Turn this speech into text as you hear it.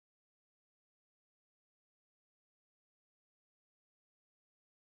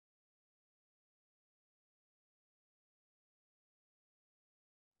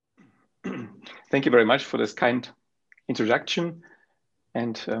Thank you very much for this kind introduction.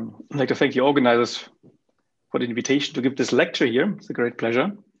 And I'd like to thank the organizers for the invitation to give this lecture here. It's a great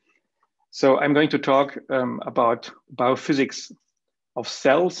pleasure. So I'm going to talk about biophysics of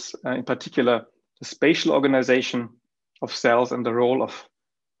cells, in particular, the spatial organization of cells and the role of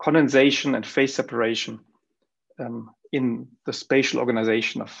condensation and phase separation in the spatial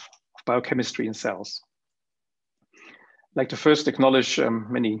organization of biochemistry in cells. I'd like to first acknowledge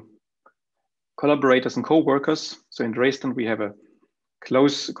many collaborators and co-workers. So in Dresden, we have a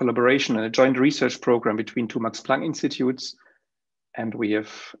close collaboration and a joint research program between two Max Planck institutes. And we have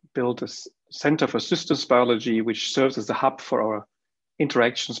built a Center for Systems Biology, which serves as the hub for our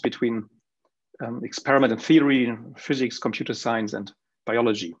interactions between experiment and theory, physics, computer science, and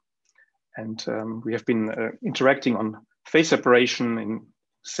biology. And we have been interacting on phase separation in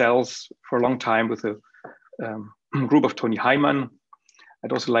cells for a long time with a group of Tony Hyman.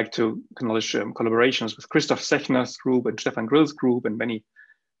 I'd also like to acknowledge collaborations with Christoph Sechner's group and Stefan Grill's group and many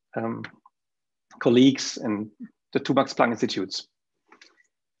colleagues in the two Max Planck institutes.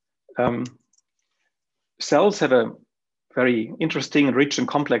 Cells have a very interesting and rich and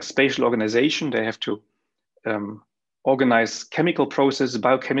complex spatial organization. They have to organize chemical processes,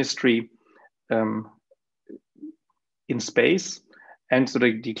 biochemistry in space. And so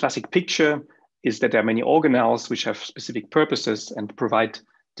the classic picture is that there are many organelles which have specific purposes and provide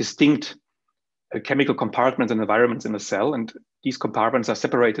distinct chemical compartments and environments in the cell. And these compartments are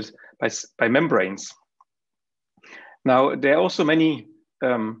separated by membranes. Now, there are also many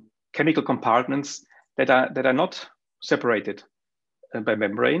chemical compartments that are not separated by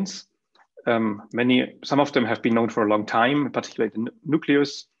membranes. Some of them have been known for a long time, particularly the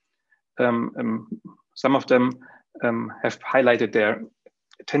nucleus. Some of them have highlighted their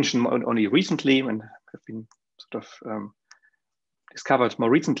attention only recently and have been sort of discovered more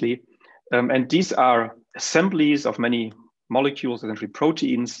recently. And these are assemblies of many molecules, essentially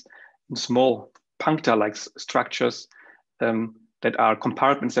proteins, in small puncta-like structures that are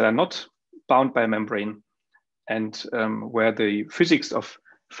compartments that are not bound by a membrane and where the physics of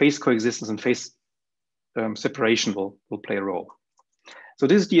phase coexistence and phase separation will play a role. So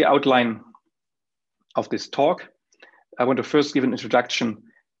this is the outline of this talk. I want to first give an introduction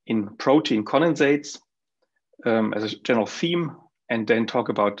in protein condensates as a general theme, and then talk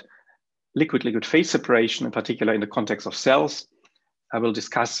about liquid-liquid phase separation, in particular in the context of cells. I will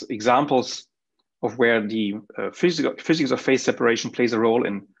discuss examples of where the physics of phase separation plays a role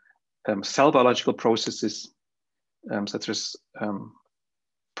in cell biological processes, such as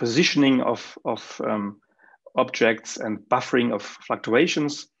positioning of objects and buffering of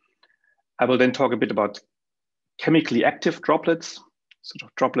fluctuations. I will then talk a bit about chemically active droplets, sort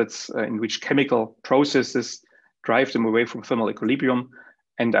of droplets in which chemical processes drive them away from thermal equilibrium.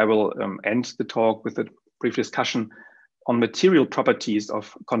 And I will end the talk with a brief discussion on material properties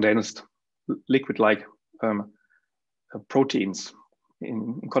of condensed liquid-like proteins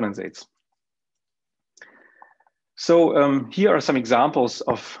in condensates. So here are some examples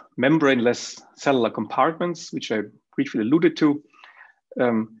of membraneless cellular compartments, which I briefly alluded to.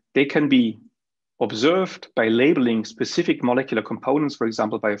 They can be observed by labeling specific molecular components, for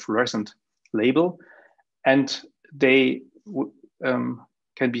example, by a fluorescent label, and they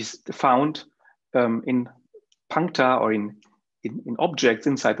can be found in puncta or in objects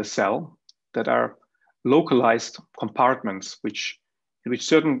inside the cell that are localized compartments in which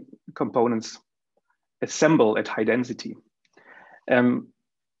certain components assemble at high density.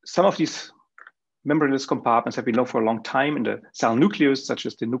 Some of these membraneless compartments have been known for a long time in the cell nucleus, such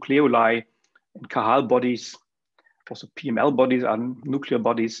as the nucleoli and Cajal bodies. Also PML bodies are nuclear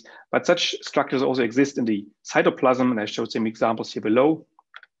bodies, but such structures also exist in the cytoplasm, and I showed some examples here below.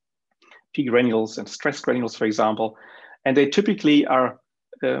 P granules and stress granules, for example, and they typically are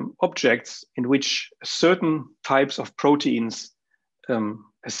objects in which certain types of proteins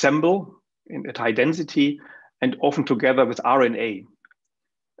assemble at high density and often together with RNA.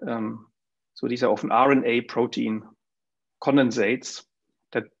 So these are often RNA protein condensates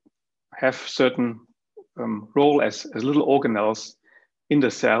that have certain role as little organelles in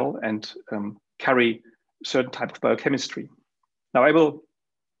the cell and carry certain type of biochemistry. Now I will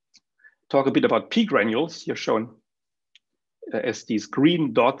talk a bit about P granules, here shown as these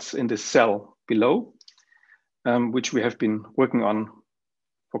green dots in the cell below, which we have been working on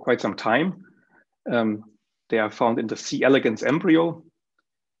for quite some time. They are found in the C. elegans embryo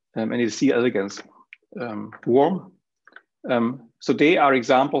and in the C. elegans worm. So they are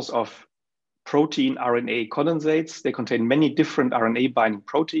examples of protein RNA condensates. They contain many different RNA binding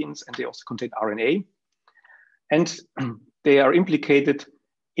proteins, and they also contain RNA. And they are implicated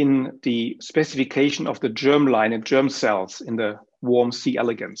in the specification of the germline and germ cells in the warm C.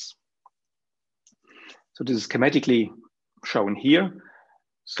 elegans. So this is schematically shown here.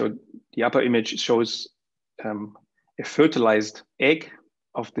 So the upper image shows a fertilized egg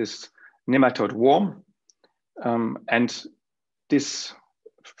of this nematode worm. And this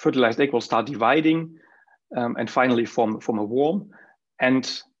fertilized egg will start dividing and finally form a worm. And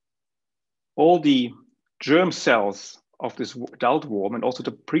all the germ cells of this adult worm and also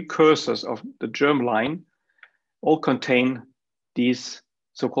the precursors of the germ line all contain these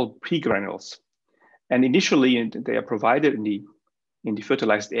so-called pregranules. And initially they are provided in the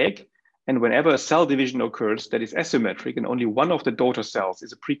fertilized egg. And whenever a cell division occurs that is asymmetric and only one of the daughter cells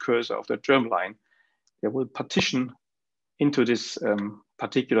is a precursor of the germ line, they will partition into this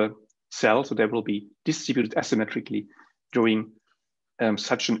particular cell. So they will be distributed asymmetrically during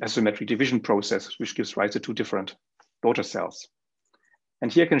such an asymmetric division process, which gives rise to two different daughter cells.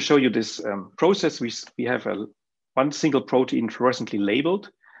 And here I can show you this process. We have one single protein fluorescently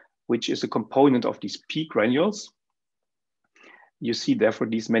labeled, which is a component of these P granules. You see therefore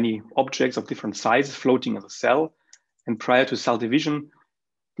these many objects of different sizes floating in the cell. And prior to cell division,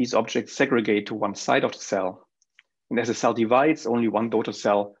 these objects segregate to one side of the cell. And as the cell divides, only one daughter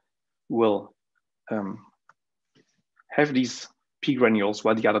cell will have these P granules,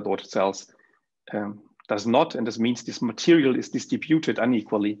 while the other daughter cells does not. And this means this material is distributed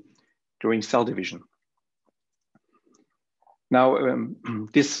unequally during cell division. Now,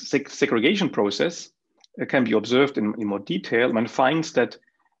 this segregation process can be observed in more detail. One finds that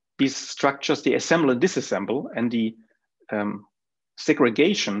these structures, they assemble and disassemble, and the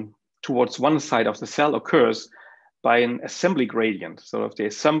segregation towards one side of the cell occurs by an assembly gradient. So if they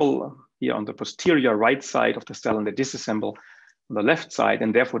assemble here on the posterior right side of the cell and they disassemble on the left side,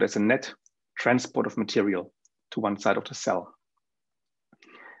 and therefore there's a net transport of material to one side of the cell.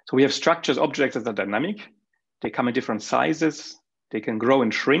 So we have structures, objects that are dynamic. They come in different sizes. They can grow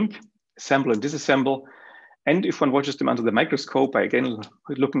and shrink, assemble and disassemble. And if one watches them under the microscope, by again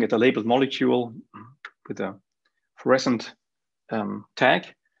looking at a labeled molecule with a fluorescent tag,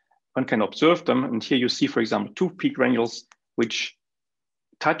 one can observe them. And here you see, for example, two P granules which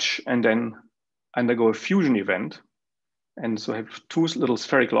touch and then undergo a fusion event. And so I have two little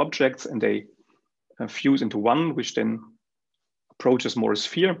spherical objects, and they fuse into one, which then approaches more a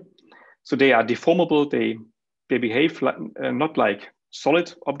sphere. So they are deformable. They behave not like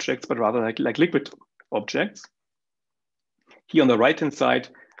solid objects, but rather like liquid objects. Here on the right-hand side,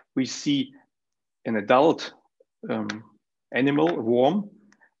 we see an adult animal, a worm,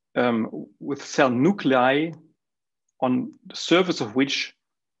 with cell nuclei on the surface of which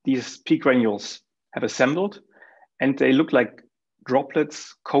these P granules have assembled. And they look like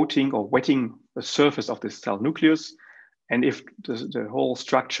droplets coating or wetting the surface of this cell nucleus. And if the whole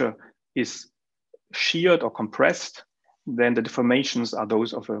structure is sheared or compressed, then the deformations are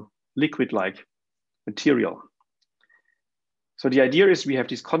those of a liquid-like material. So the idea is we have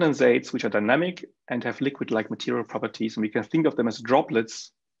these condensates which are dynamic and have liquid-like material properties, and we can think of them as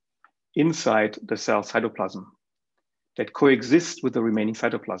droplets inside the cell cytoplasm that coexist with the remaining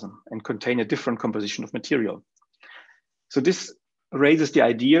cytoplasm and contain a different composition of material. So this raises the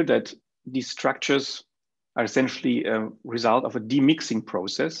idea that these structures are essentially a result of a demixing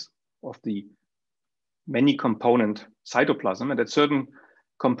process of the many component cytoplasm, and that certain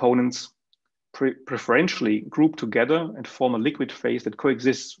components preferentially group together and form a liquid phase that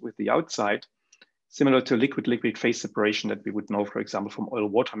coexists with the outside, similar to liquid-liquid phase separation that we would know, for example, from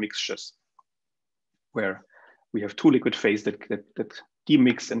oil-water mixtures, where we have two liquid phases that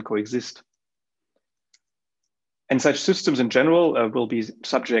demix and coexist. And such systems in general will be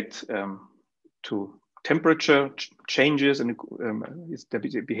subject to temperature changes, and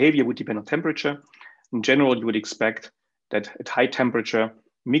the behavior would depend on temperature. In general, you would expect that at high temperature,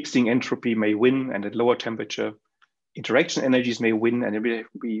 mixing entropy may win, and at lower temperature, interaction energies may win. And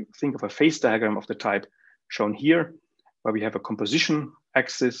we think of a phase diagram of the type shown here, where we have a composition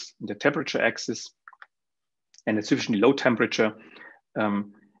axis and the temperature axis. And at sufficiently low temperature,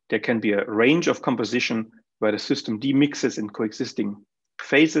 there can be a range of composition where the system demixes in coexisting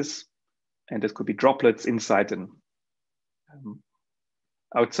phases. And this could be droplets inside and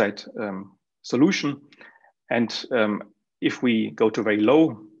outside solution. And if we go to very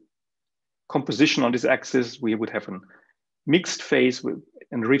low composition on this axis, we would have a mixed phase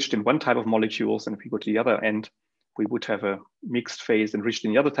enriched in one type of molecules. And if we go to the other end, we would have a mixed phase enriched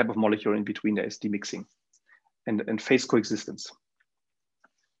in the other type of molecule. In between, there is demixing and phase coexistence.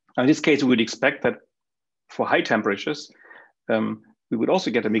 Now, in this case, we would expect that for high temperatures, we would also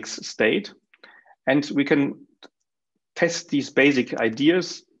get a mixed state. And we can test these basic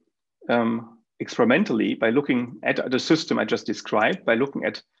ideas experimentally by looking at the system I just described, by looking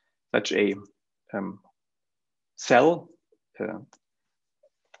at such a cell,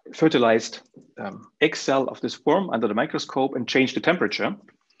 fertilized egg cell of this worm under the microscope and change the temperature.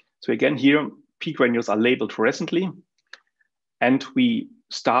 So again, here, P granules are labeled fluorescently, and we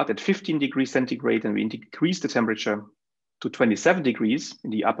start at 15 degrees centigrade and we increase the temperature to 27 degrees in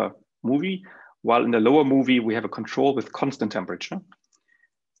the upper movie, while in the lower movie, we have a control with constant temperature.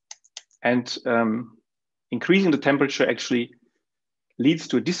 And increasing the temperature actually leads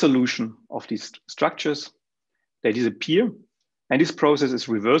to a dissolution of these structures. They disappear, and this process is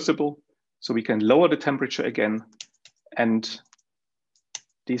reversible. So we can lower the temperature again, and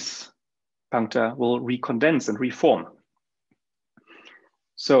this puncta will recondense and reform.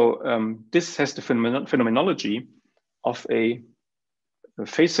 So this has the phenomenology of a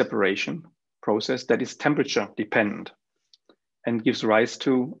phase separation process that is temperature dependent and gives rise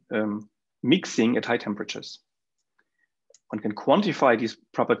to mixing at high temperatures. One can quantify these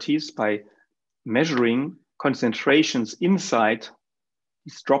properties by measuring concentrations inside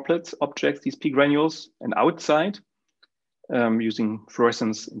these droplets objects, these P granules, and outside using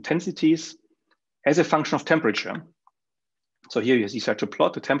fluorescence intensities as a function of temperature. So here you see such a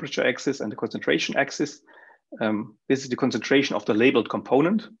plot, the temperature axis and the concentration axis. This is the concentration of the labeled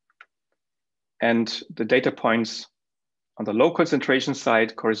component. And the data points on the low concentration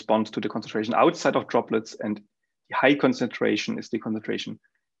side correspond to the concentration outside of droplets, and the high concentration is the concentration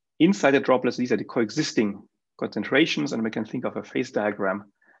inside the droplets. These are the coexisting concentrations, and we can think of a phase diagram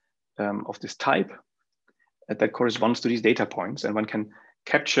of this type that corresponds to these data points. And one can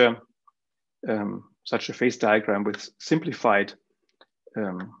capture such a phase diagram with simplified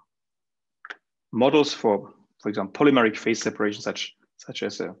models for example, polymeric phase separation, such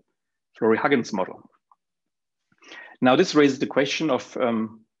as a Flory-Huggins model. Now, this raises the question of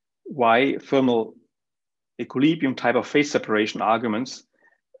why thermal equilibrium type of phase separation arguments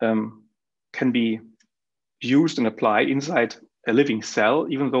can be used and applied inside a living cell,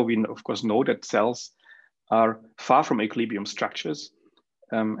 even though we, of course, know that cells are far from equilibrium structures.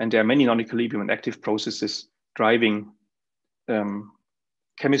 And there are many non-equilibrium and active processes driving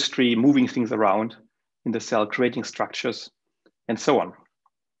chemistry, moving things around in the cell, creating structures, and so on.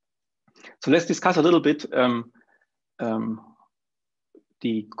 So let's discuss a little bit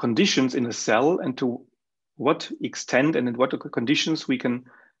the conditions in the cell and to what extent and in what conditions we can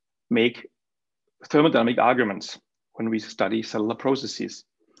make thermodynamic arguments when we study cellular processes.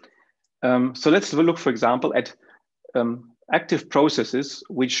 So let's look, for example, at active processes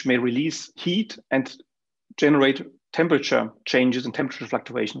which may release heat and generate temperature changes and temperature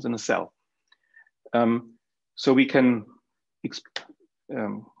fluctuations in a cell. So we can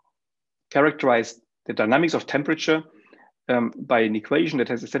characterize the dynamics of temperature by an equation that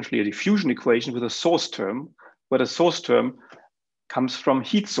has essentially a diffusion equation with a source term, where the source term comes from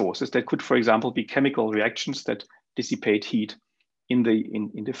heat sources that could, for example, be chemical reactions that dissipate heat in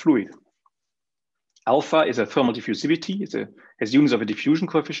the fluid. Alpha is a thermal diffusivity, has units of a diffusion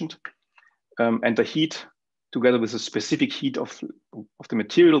coefficient, and the heat, together with the specific heat of the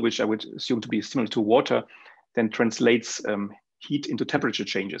material, which I would assume to be similar to water, then translates heat into temperature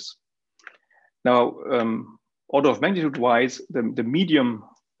changes. Now, order of magnitude wise, the medium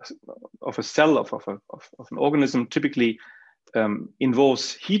of a cell of an organism typically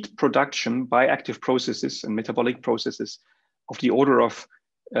involves heat production by active processes and metabolic processes of the order of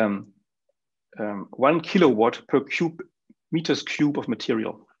 1 kilowatt per meters cube of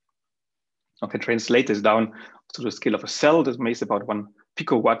material. I can translate this down to the scale of a cell. That makes about 1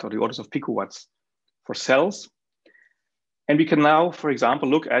 picowatt, or the orders of picowatts for cells. And we can now, for example,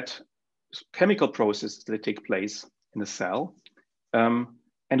 look at chemical processes that take place in the cell and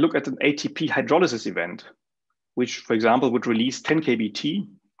look at an ATP hydrolysis event, which, for example, would release 10 kBt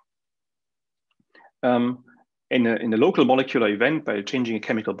in a local molecular event by changing a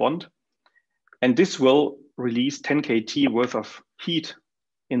chemical bond. And this will release 10 kT worth of heat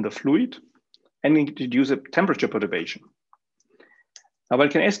in the fluid and introduce a temperature perturbation. Now, one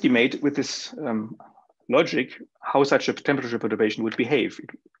can estimate with this logic how such a temperature perturbation would behave.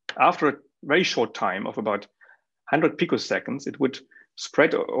 After a very short time of about 100 picoseconds, it would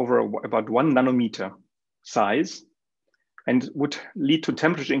spread over about 1 nanometer size and would lead to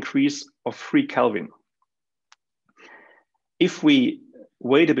temperature increase of 3 Kelvin. If we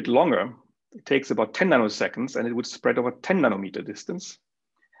wait a bit longer, it takes about 10 nanoseconds and it would spread over 10 nanometer distance.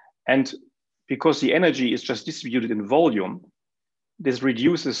 And because the energy is just distributed in volume, this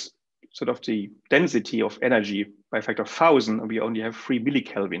reduces sort of the density of energy by a factor of 1,000, and we only have 3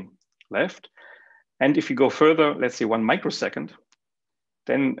 millikelvin left. And if you go further, let's say 1 microsecond,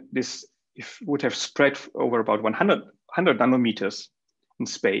 then this would have spread over about 100 nanometers in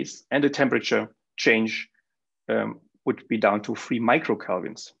space, and the temperature change would be down to 3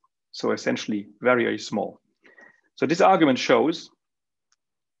 microkelvins. So essentially very, very small. So this argument shows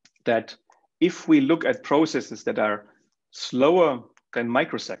that if we look at processes that are slower than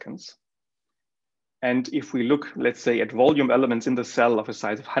microseconds, and if we look, let's say, at volume elements in the cell of a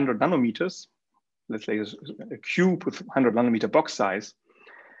size of 100 nanometers, let's say a cube with 100 nanometer box size,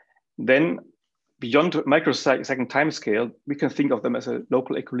 then beyond microsecond time scale, we can think of them as a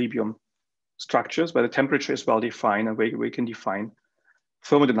local equilibrium structures where the temperature is well defined and we can define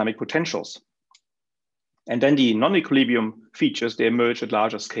thermodynamic potentials. And then the non-equilibrium features, they emerge at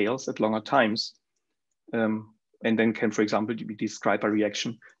larger scales at longer times, and then can, for example, be described by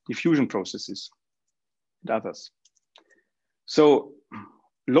reaction diffusion processes and others. So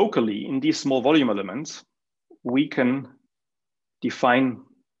locally, in these small volume elements, we can define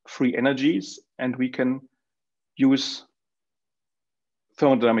free energies, and we can use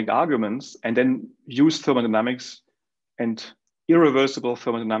thermodynamic arguments and then use thermodynamics and irreversible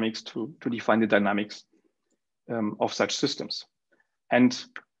thermodynamics to define the dynamics of such systems. And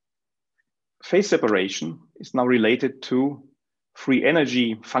phase separation is now related to free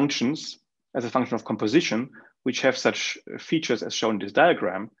energy functions as a function of composition, which have such features as shown in this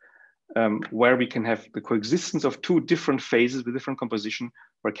diagram, where we can have the coexistence of two different phases with different composition,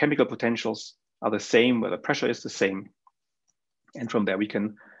 where chemical potentials are the same, where the pressure is the same. And from there we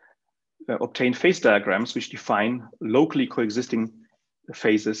can obtain phase diagrams which define locally coexisting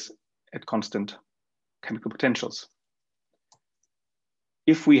phases at constant chemical potentials.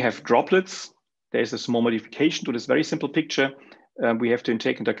 If we have droplets, there is a small modification to this very simple picture. We have to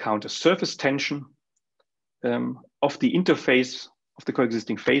take into account the surface tension of the interface of the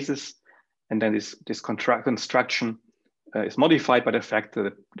coexisting phases. And then this construction is modified by the fact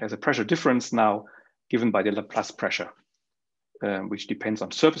that there's a pressure difference now given by the Laplace pressure, which depends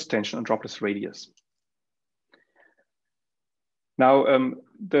on surface tension and droplet radius. Now,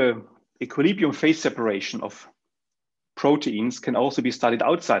 the equilibrium phase separation of proteins can also be studied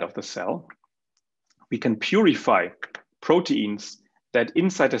outside of the cell. We can purify proteins that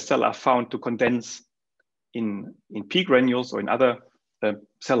inside the cell are found to condense in P granules or in other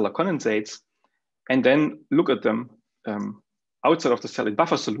cellular condensates, and then look at them outside of the cell in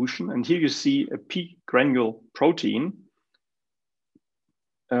buffer solution. And here you see a P granule protein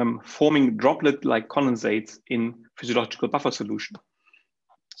forming droplet-like condensates in physiological buffer solution.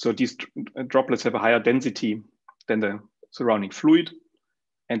 So these droplets have a higher density than the surrounding fluid,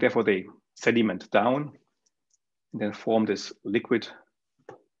 and therefore they sediment down and then form this liquid,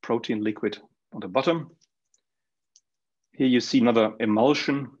 protein liquid on the bottom. Here you see another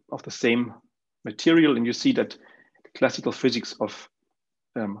emulsion of the same material, and you see that the classical physics of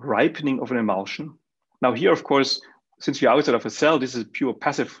ripening of an emulsion. Now here, of course, since we're outside of a cell, this is a pure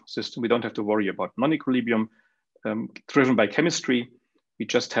passive system. We don't have to worry about non-equilibrium driven by chemistry. We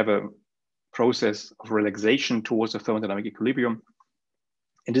just have a process of relaxation towards a thermodynamic equilibrium.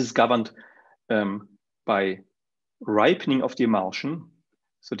 And this is governed by ripening of the emulsion,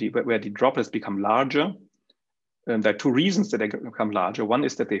 so where the droplets become larger. There are two reasons that they become larger. One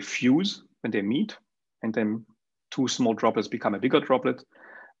is that they fuse when they meet, and then two small droplets become a bigger droplet.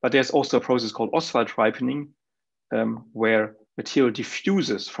 But there's also a process called Oswald ripening, where material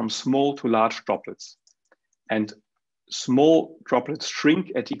diffuses from small to large droplets. And small droplets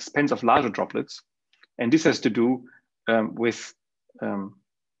shrink at the expense of larger droplets. And this has to do with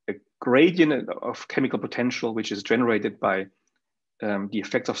a gradient of chemical potential, which is generated by the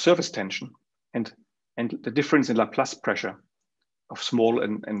effects of surface tension and the difference in Laplace pressure of small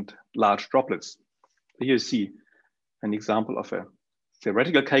and large droplets. Here you see an example of a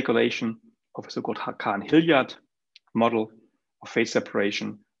theoretical calculation of a so-called Hahn-Hilliard model of phase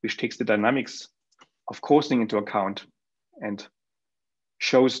separation, which takes the dynamics of coarsening into account and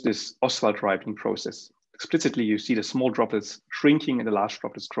shows this Oswald ripening process. Explicitly, you see the small droplets shrinking and the large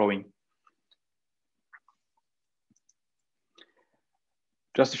droplets growing.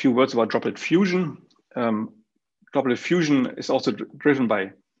 Just a few words about droplet fusion. Droplet fusion is also driven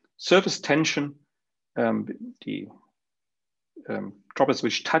by surface tension. The droplets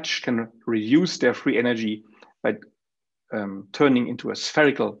which touch can reduce their free energy by turning into a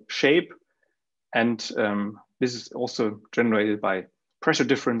spherical shape. And this is also generated by pressure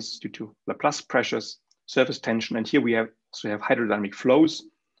difference due to Laplace pressures, surface tension. And here we also have hydrodynamic flows.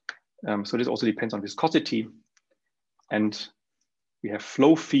 So this also depends on viscosity. And we have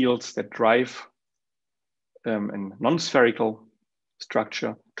flow fields that drive a non-spherical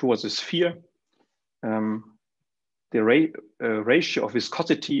structure towards a sphere. the ratio of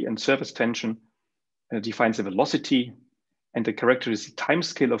viscosity and surface tension defines the velocity, and the characteristic time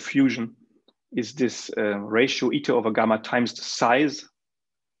scale of fusion is this ratio eta over gamma times the size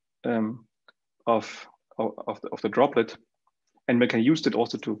of the droplet. And we can use that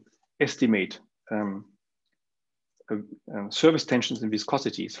also to estimate surface tensions and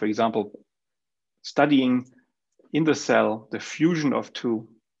viscosities. For example, studying in the cell the fusion of two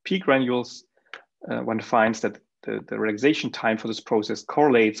P granules, one finds that the relaxation time for this process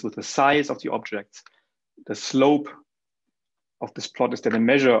correlates with the size of the objects. The slope of this plot is then a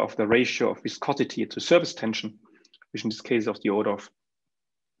measure of the ratio of viscosity to surface tension, which in this case is of the order of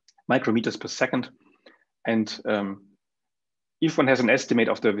micrometers per second. And if one has an estimate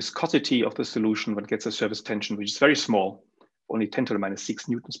of the viscosity of the solution, one gets a surface tension, which is very small, only 10 to the minus 6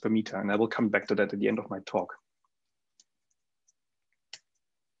 newtons per meter. And I will come back to that at the end of my talk.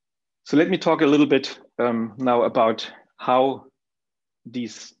 So let me talk a little bit now about how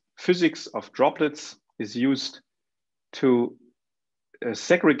these physics of droplets is used to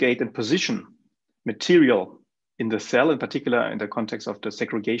segregate and position material in the cell, in particular in the context of the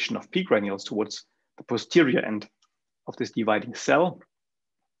segregation of P granules towards the posterior end of this dividing cell.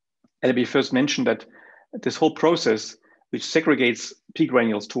 And let me first mention that this whole process, which segregates P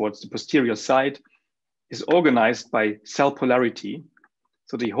granules towards the posterior side, is organized by cell polarity.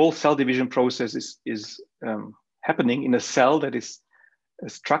 So the whole cell division process is happening in a cell that is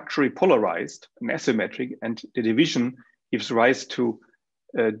structurally polarized and asymmetric, and the division gives rise to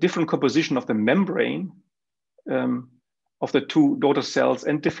a different composition of the membrane of the two daughter cells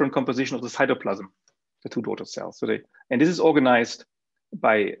and different composition of the cytoplasm, the two daughter cells. So and this is organized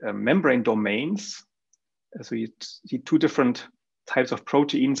by membrane domains. So you see two different types of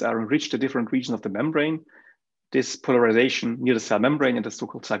proteins are enriched at different regions of the membrane. This polarization near the cell membrane and the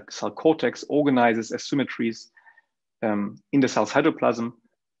so-called cell cortex organizes asymmetries in the cell cytoplasm,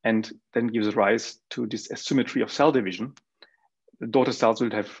 and then gives rise to this asymmetry of cell division. The daughter cells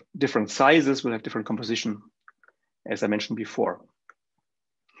will have different sizes, will have different composition, as I mentioned before.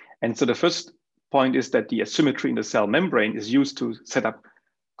 And so the first point is that the asymmetry in the cell membrane is used to set up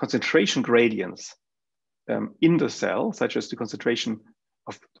concentration gradients in the cell, such as the concentration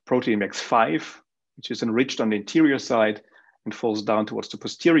of the protein Max5, which is enriched on the interior side and falls down towards the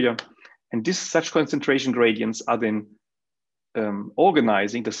posterior. And such concentration gradients are then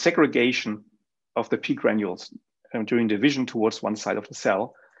organizing the segregation of the P granules during division towards one side of the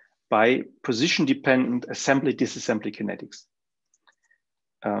cell by position-dependent assembly-disassembly kinetics.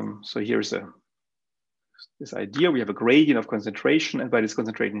 So here's this idea. We have a gradient of concentration, and where this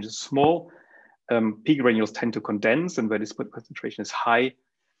concentration is small, P granules tend to condense, and where this concentration is high,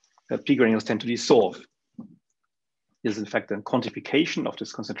 P granules tend to dissolve. This is in fact a quantification of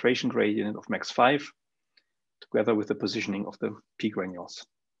this concentration gradient of Max5 together with the positioning of the P granules.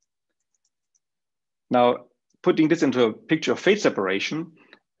 Now, putting this into a picture of phase separation,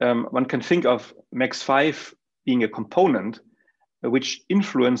 one can think of Max5 being a component which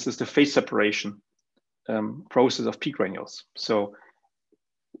influences the phase separation process of P granules. So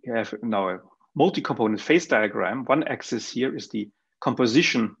we have now a multi-component phase diagram. One axis here is the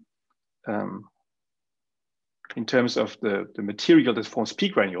composition in terms of the material that forms P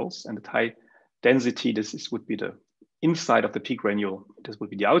granules, and at high density, would be the inside of the P granule. This would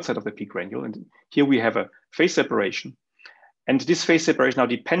be the outside of the P granule. And here we have a phase separation. And this phase separation now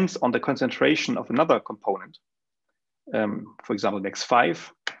depends on the concentration of another component, for example,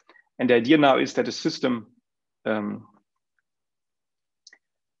 Max5. And the idea now is that the system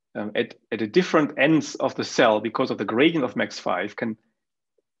at the different ends of the cell, because of the gradient of Max5, can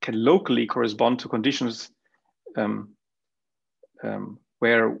locally correspond to conditions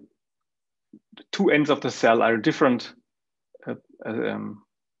where the two ends of the cell are different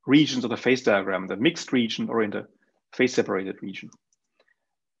regions of the phase diagram, the mixed region or in the phase separated region.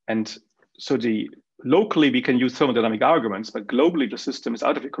 And so locally we can use thermodynamic arguments, but globally the system is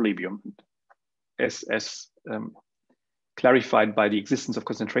out of equilibrium, as clarified by the existence of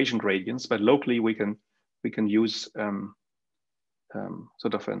concentration gradients. But locally we can use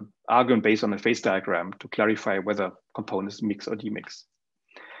sort of an argument based on a phase diagram to clarify whether components mix or demix.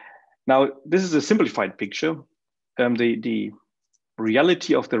 Now, this is a simplified picture. The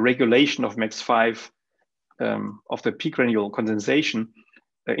reality of the regulation of Max5 of the P granule condensation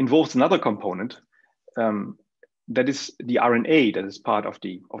involves another component that is the RNA that is part of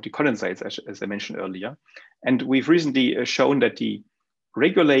the condensates, as I mentioned earlier. And we've recently shown that the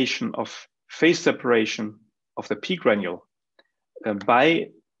regulation of phase separation of the P granule by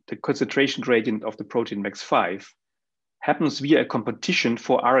the concentration gradient of the protein Max5 happens via a competition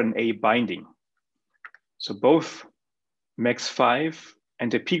for RNA binding. So both MAX5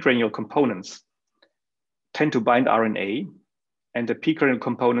 and the p-granule components tend to bind RNA, and the p-granule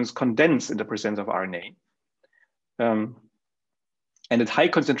components condense in the presence of RNA. And at high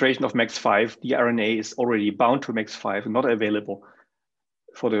concentration of MAX5, the RNA is already bound to MAX5 and not available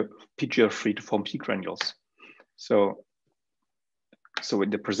for the PGL3 to form p-granules. So in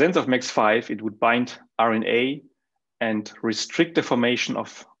the presence of MAX5, it would bind RNA and restrict the formation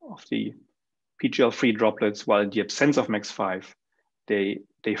of the PGL3 droplets, while in the absence of MAX5,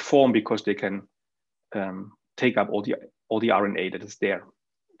 they form because they can take up all the RNA that is there.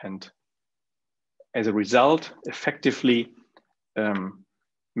 And as a result, effectively,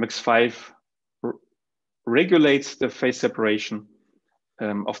 MAX5 regulates the phase separation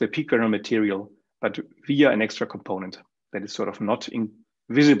of the p-granule material, but via an extra component that is sort of not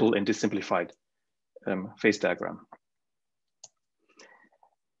visible in this simplified phase diagram.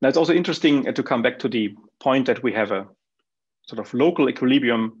 Now, it's also interesting to come back to the point that we have a sort of local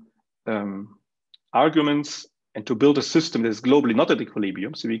equilibrium arguments, and to build a system that is globally not at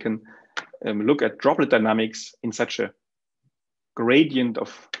equilibrium. So we can look at droplet dynamics in such a gradient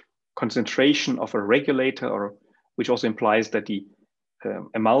of concentration of a regulator, or which also implies that the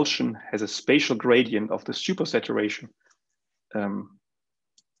emulsion has a spatial gradient of the supersaturation. So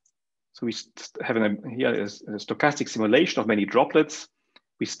we have here is a stochastic simulation of many droplets.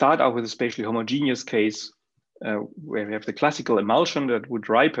 We start out with a spatially homogeneous case where we have the classical emulsion that would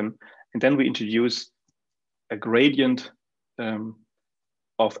ripen, and then we introduce a gradient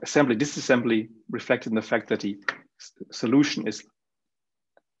of assembly-disassembly reflected in the fact that the solution is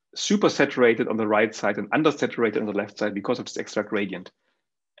supersaturated on the right side and undersaturated on the left side because of this extra gradient.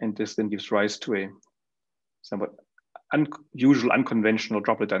 And this then gives rise to a somewhat unusual, unconventional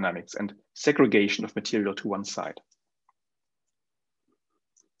droplet dynamics and segregation of material to one side.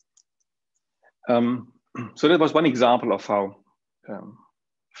 So that was one example of how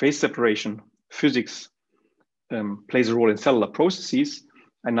phase separation physics plays a role in cellular processes.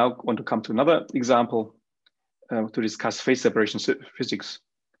 I now want to come to another example to discuss phase separation physics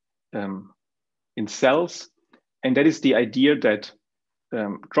in cells. And that is the idea that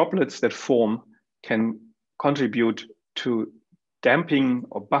droplets that form can contribute to damping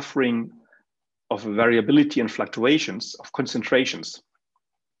or buffering of variability and fluctuations of concentrations.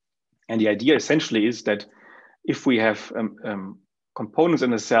 And the idea essentially is that if we have components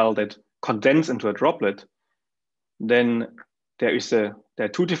in a cell that condense into a droplet, then there are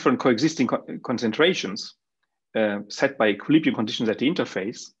two different coexisting concentrations set by equilibrium conditions at the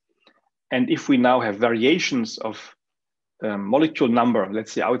interface. And if we now have variations of molecule number,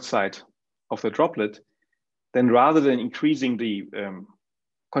 let's say outside of the droplet, then rather than increasing the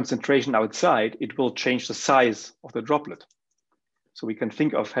concentration outside, it will change the size of the droplet. So we can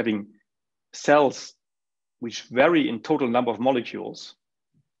think of having cells which vary in total number of molecules.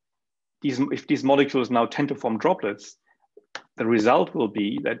 If these molecules now tend to form droplets, the result will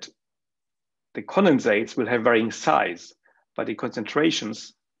be that the condensates will have varying size, but the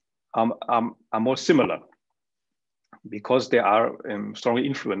concentrations are more similar because they are strongly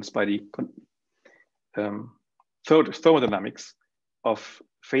influenced by the thermodynamics of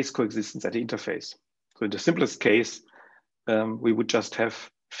phase coexistence at the interface. So in the simplest case, we would just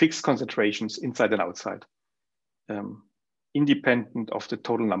have fixed concentrations inside and outside, independent of the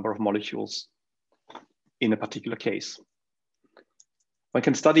total number of molecules in a particular case. One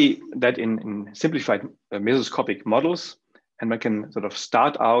can study that in simplified mesoscopic models, and one can sort of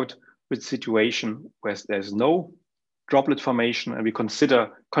start out with a situation where there's no droplet formation, and we consider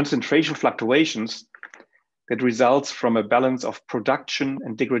concentration fluctuations that results from a balance of production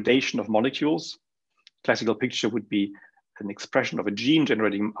and degradation of molecules. Classical picture would be an expression of a gene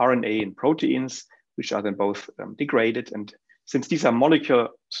generating RNA and proteins, which are then both degraded. And since these are molecular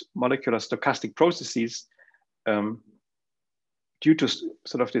stochastic processes, due to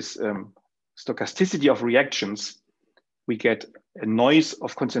sort of this stochasticity of reactions, we get a noise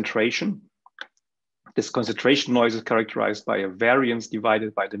of concentration. This concentration noise is characterized by a variance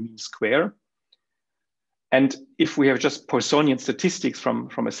divided by the mean square. And if we have just Poissonian statistics from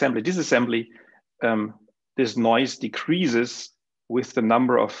assembly disassembly, this noise decreases with the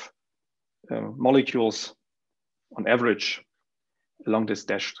number of molecules on average along this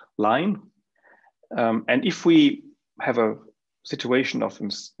dashed line. And if we have a situation of an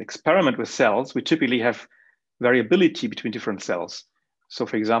experiment with cells, we typically have variability between different cells. So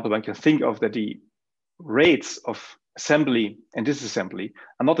for example, one can think of that the rates of assembly and disassembly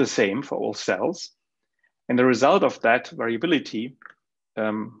are not the same for all cells. And the result of that variability,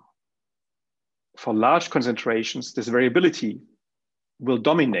 for large concentrations, this variability will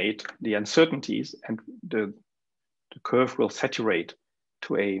dominate the uncertainties, and the the curve will saturate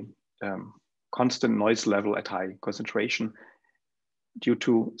to a constant noise level at high concentration due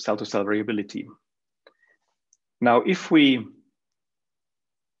to cell-to-cell variability. Now, if we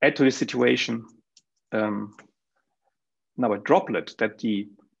add to this situation now a droplet, that the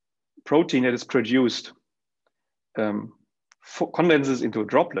protein that is produced condenses into a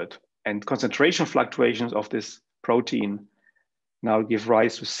droplet, and concentration fluctuations of this protein now give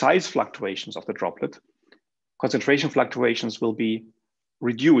rise to size fluctuations of the droplet, concentration fluctuations will be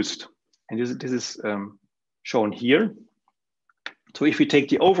reduced. And this is shown here. So if we take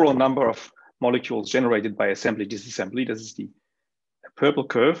the overall number of molecules generated by assembly, disassembly, this is the purple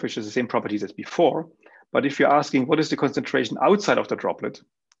curve, which is the same properties as before. But if you're asking what is the concentration outside of the droplet,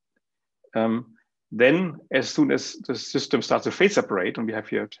 then as soon as the system starts to phase separate, and we have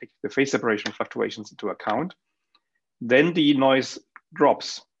here take the phase separation fluctuations into account, then the noise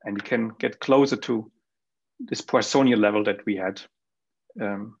drops and you can get closer to this Poissonian level that we had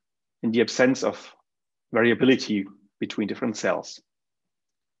in the absence of variability between different cells.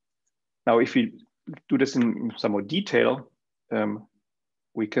 Now, if we do this in some more detail,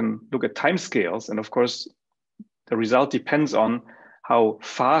 we can look at timescales, and of course, the result depends on how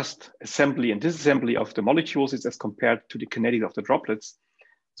fast assembly and disassembly of the molecules is as compared to the kinetics of the droplets.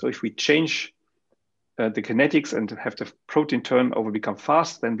 So if we change the kinetics and have the protein turnover become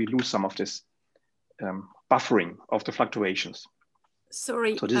fast, then we lose some of this buffering of the fluctuations.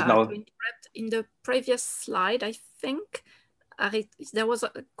 Sorry, so this is to now interrupt. In the previous slide, I think there was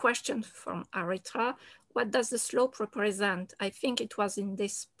a question from Aritra. What does the slope represent? I think it was in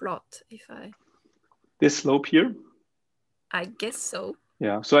this plot. This slope here? I guess so.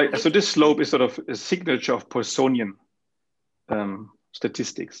 Yeah, so this slope is sort of a signature of Poissonian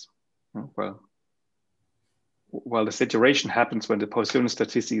statistics. Well, while the saturation happens when the Poissonian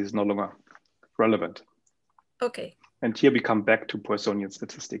statistic is no longer relevant. Okay. And here we come back to Poissonian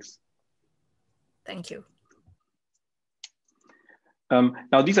statistics. Thank you.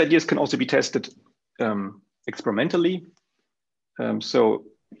 Now, these ideas can also be tested experimentally. So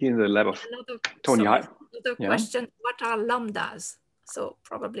here in the lab of Tony High. Another question, what are lambdas? So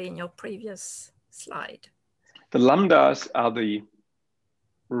probably in your previous slide. The lambdas are the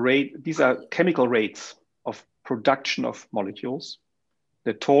rate, these are chemical rates of production of molecules.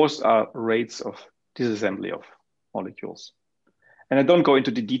 The tors are rates of disassembly of molecules. And I don't go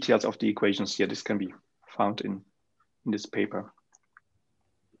into the details of the equations here. This can be found in this paper.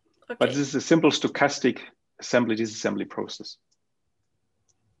 Okay. But this is a simple stochastic assembly-disassembly process.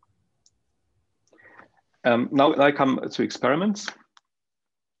 Now I come to experiments.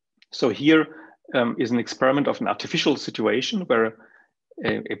 So here is an experiment of an artificial situation where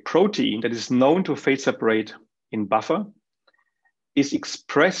a protein that is known to phase separate in buffer is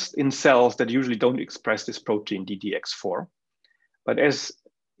expressed in cells that usually don't express this protein DDX4. But as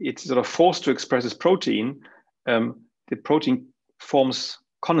it's sort of forced to express this protein, the protein forms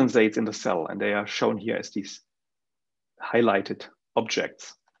condensates in the cell, and they are shown here as these highlighted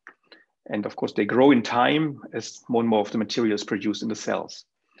objects. And of course, they grow in time as more and more of the material is produced in the cells.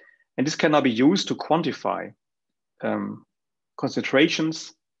 And this can now be used to quantify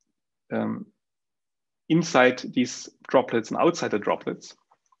concentrations inside these droplets and outside the droplets,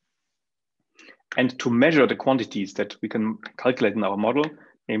 and to measure the quantities that we can calculate in our model,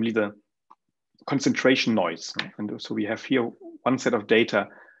 namely the concentration noise. And so we have here one set of data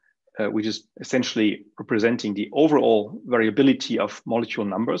which is essentially representing the overall variability of molecule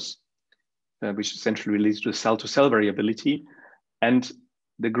numbers, which essentially relates to cell-to-cell variability. And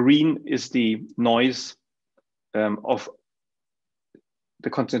the green is the noise of the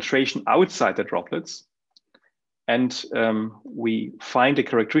concentration outside the droplets. And we find a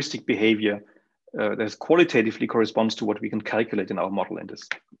characteristic behavior that qualitatively corresponds to what we can calculate in our model in this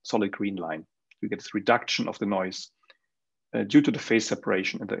solid green line. We get this reduction of the noise due to the phase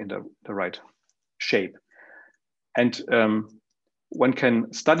separation in the right shape. And one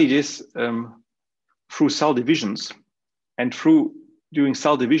can study this through cell divisions, and during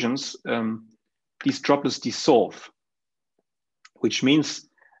cell divisions, these droplets dissolve, which means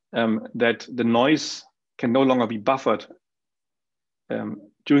that the noise can no longer be buffered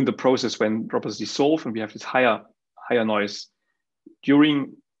during the process when droplets dissolve, and we have this higher noise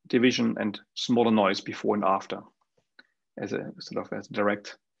during division and smaller noise before and after, as a sort of as a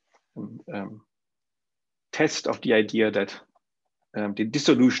direct test of the idea that the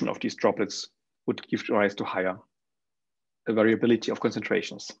dissolution of these droplets would give rise to higher variability of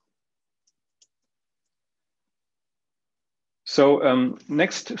concentrations. So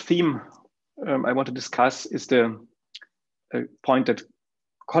next theme I want to discuss is the point that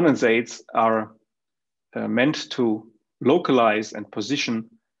condensates are meant to localize and position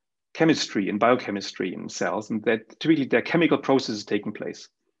chemistry and biochemistry in cells, and that typically there are chemical processes taking place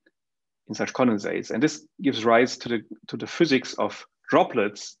in such condensates. And this gives rise to the physics of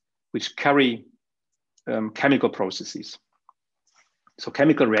droplets which carry chemical processes. So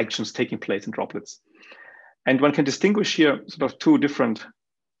chemical reactions taking place in droplets. And one can distinguish here sort of two different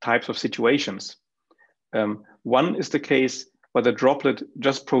types of situations. One is the case where the droplet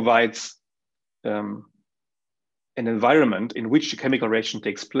just provides an environment in which the chemical reaction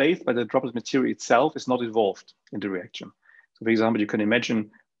takes place, but the droplet material itself is not involved in the reaction. So for example, you can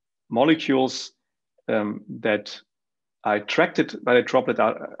imagine molecules that are attracted by the droplet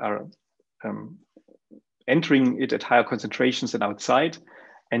are entering it at higher concentrations than outside,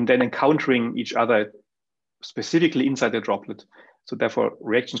 and then encountering each other specifically inside the droplet. So therefore,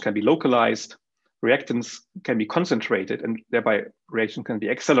 reactions can be localized, reactants can be concentrated, and thereby reaction can be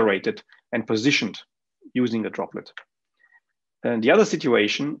accelerated and positioned using the droplet. And the other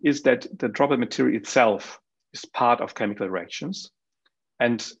situation is that the droplet material itself is part of chemical reactions,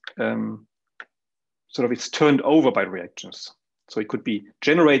 and sort of it's turned over by reactions. So it could be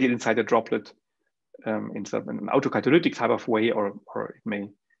generated inside the droplet in an autocatalytic type of way, or it may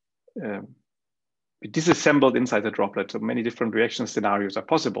be disassembled inside the droplet. So many different reaction scenarios are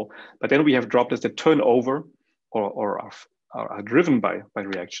possible. But then we have droplets that turn over or are driven by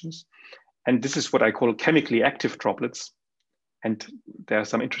reactions. And this is what I call chemically active droplets. And there are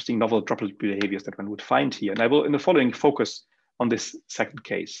some interesting novel droplet behaviors that one would find here. And I will, in the following, focus on this second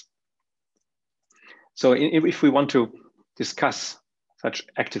case. So if we want to discuss such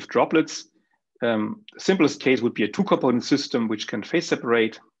active droplets, the simplest case would be a two-component system which can phase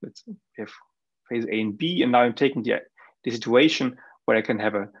separate. We have phase A and B, and now I'm taking the situation where I can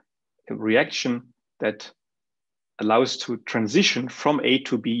have a reaction that allows to transition from A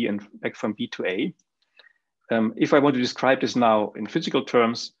to B and back from B to A. If I want to describe this now in physical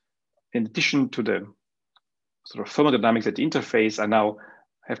terms, in addition to the sort of thermodynamics at the interface, I now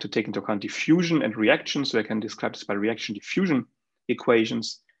have to take into account diffusion and reaction. So I can describe this by reaction diffusion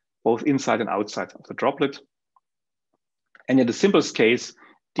equations, both inside and outside of the droplet. And in the simplest case,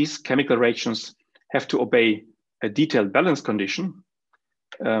 these chemical reactions have to obey a detailed balance condition.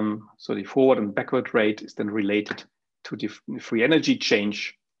 So the forward and backward rate is then related to the free energy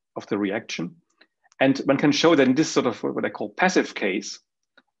change of the reaction. And one can show that in this sort of what I call passive case,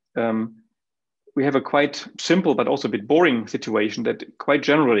 we have a quite simple but also a bit boring situation that quite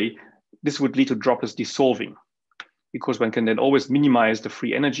generally this would lead to droplets dissolving, because one can then always minimize the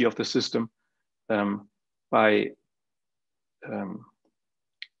free energy of the system by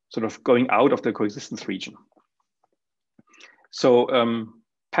sort of going out of the coexistence region. So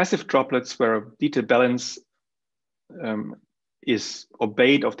passive droplets where detailed balance is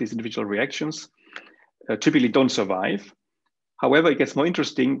obeyed of these individual reactions typically don't survive. However, it gets more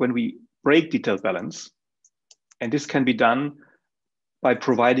interesting when we break detailed balance. And this can be done by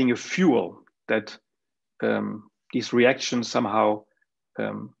providing a fuel that these reactions somehow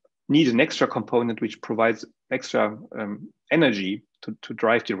need an extra component which provides extra energy to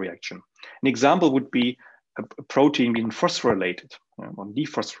drive the reaction. An example would be a protein being phosphorylated or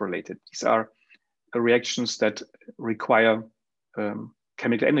dephosphorylated. These are reactions that require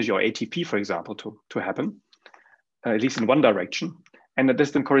chemical energy, or ATP, for example, to happen, at least in one direction. And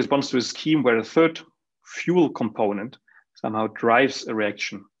this then corresponds to a scheme where a third fuel component somehow drives a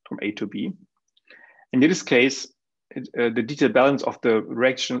reaction from A to B. And in this case, the detailed balance of the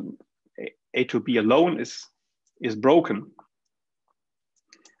reaction A to B alone is broken.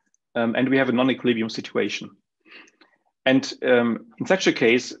 And we have a non-equilibrium situation. And in such a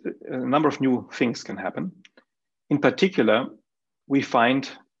case, a number of new things can happen. In particular, we find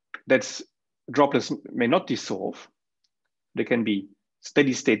that droplets may not dissolve. They can be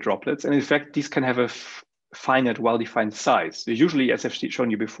steady state droplets. And in fact, these can have a finite, well-defined size. Usually, as I've shown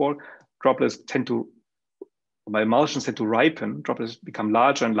you before, droplets tend to, by emulsions, tend to ripen. Droplets become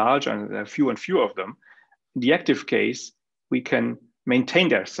larger and larger, and there are fewer and fewer of them. In the active case, we can maintain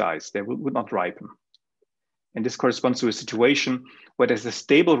their size. They would not ripen. And this corresponds to a situation where there's a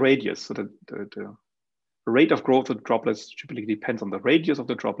stable radius. So the rate of growth of droplets typically depends on the radius of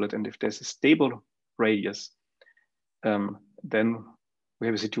the droplet. And if there's a stable radius, then we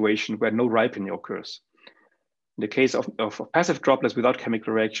have a situation where no ripening occurs. In the case of passive droplets without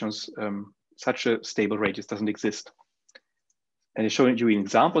chemical reactions, such a stable radius doesn't exist. And I'm showing you an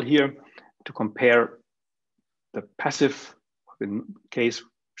example here to compare the passive case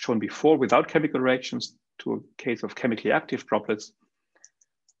shown before without chemical reactions to a case of chemically active droplets.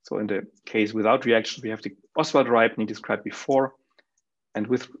 So in the case without reactions, we have the Oswald ripening described before. And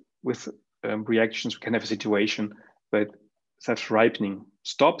with reactions, we can have a situation where such ripening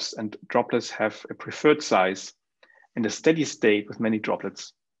stops and droplets have a preferred size and a steady state with many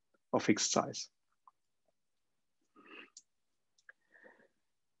droplets of fixed size.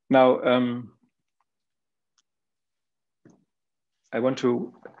 Now, I want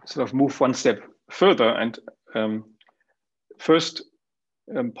to sort of move one step further and first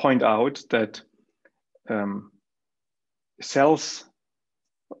point out that cells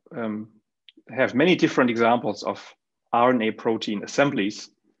have many different examples of RNA protein assemblies,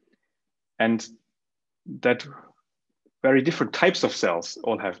 and that very different types of cells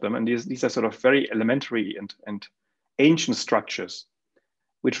all have them. And these are sort of very elementary and ancient structures,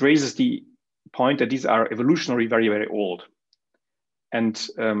 which raises the point that these are evolutionary very, very old. And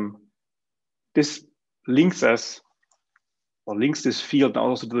this links us, or links this field now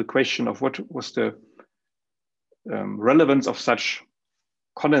also to the question of what was the relevance of such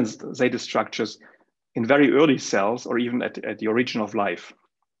condensated structures in very early cells, or even at the origin of life.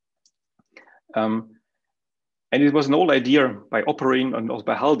 And it was an old idea by Opperin and also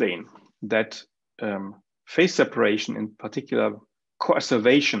by Haldane that phase separation, in particular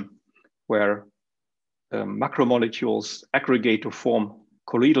coacervation, where macromolecules aggregate to form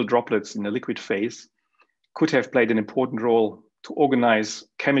colloidal droplets in a liquid phase, could have played an important role to organize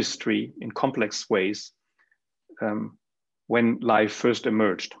chemistry in complex ways when life first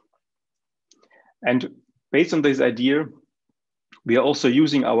emerged. And based on this idea, we are also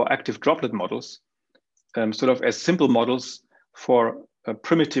using our active droplet models sort of as simple models for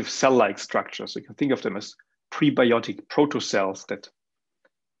primitive cell-like structures. So you can think of them as prebiotic protocells that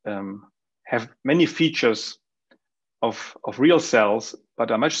have many features of real cells,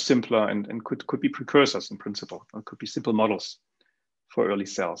 but are much simpler and could be precursors in principle, or could be simple models for early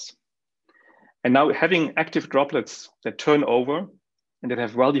cells. And now having active droplets that turn over and that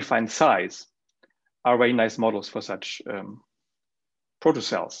have well-defined size are very nice models for such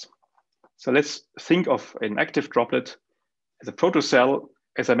protocells. So let's think of an active droplet as a protocell,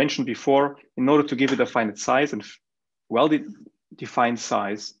 as I mentioned before. In order to give it a finite size and well-defined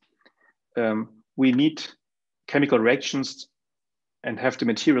size, we need chemical reactions and have the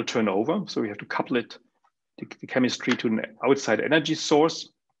material turn over. So we have to couple it, the chemistry, to an outside energy source.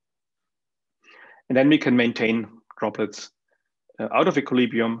 And then we can maintain droplets out of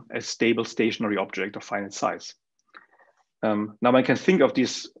equilibrium as stable stationary object of finite size. Now one can think of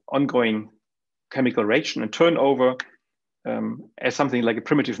this ongoing chemical reaction and turnover as something like a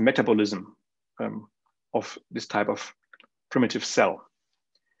primitive metabolism of this type of primitive cell.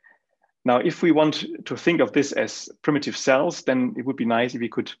 Now, if we want to think of this as primitive cells, then it would be nice if we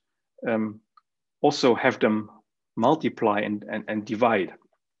could also have them multiply and divide,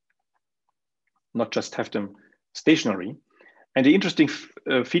 not just have them stationary. And the interesting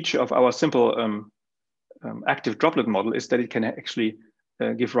feature of our simple active droplet model is that it can actually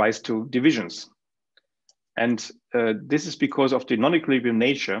give rise to divisions. And this is because of the non-equilibrium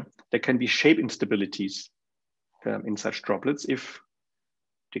nature. There can be shape instabilities in such droplets if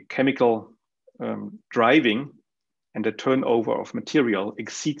the chemical driving and the turnover of material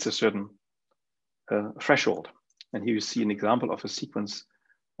exceeds a certain threshold. And here you see an example of a sequence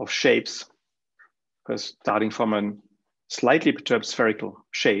of shapes starting from a slightly perturbed spherical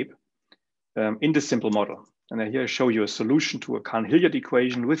shape in this simple model. And here I show you a solution to a Cahn-Hilliard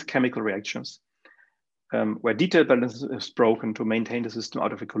equation with chemical reactions where detail balance is broken to maintain the system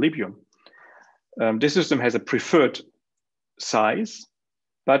out of equilibrium. This system has a preferred size,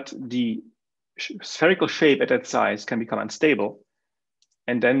 but the spherical shape at that size can become unstable.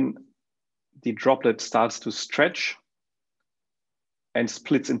 And then the droplet starts to stretch and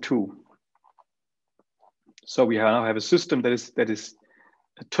splits in two. So we now have a system that is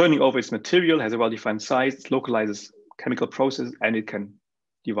turning over its material, has a well-defined size, it localizes chemical process, and it can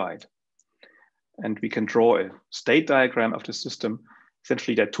divide. And we can draw a state diagram of the system.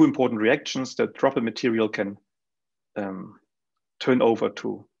 Essentially, there are two important reactions. The droplet material can turn over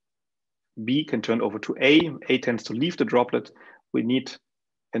to B, can turn over to A. A tends to leave the droplet. We need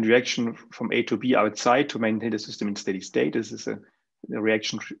a reaction from A to B outside to maintain the system in steady state. This is a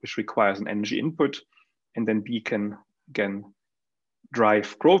reaction which requires an energy input. And then B can again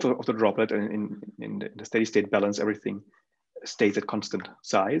drive growth of the droplet, and in the steady state balance, everything stays at constant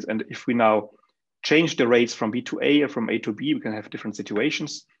size. And if we now change the rates from B to A or from A to B, we can have different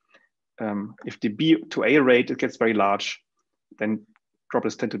situations. If the B to A rate, it gets very large, then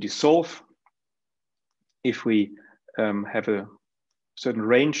droplets tend to dissolve. If we have a certain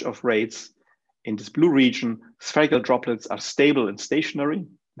range of rates in this blue region, spherical droplets are stable and stationary,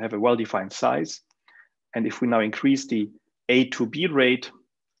 have a well-defined size. And if we now increase the A to B rate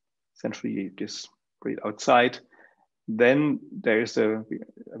essentially this breathe outside. Then there is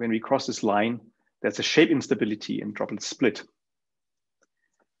when we cross this line, there's a shape instability and droplet split.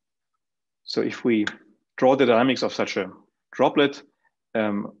 So if we draw the dynamics of such a droplet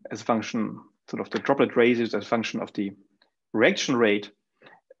as a function, sort of the droplet radius as a function of the reaction rate,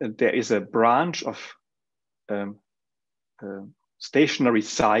 there is a branch of stationary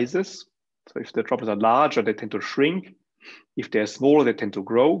sizes. So if the droplets are larger, they tend to shrink. If they're smaller, they tend to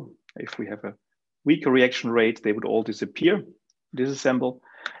grow. If we have a weaker reaction rate, they would all disappear, disassemble.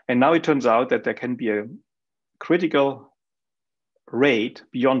 And now it turns out that there can be a critical rate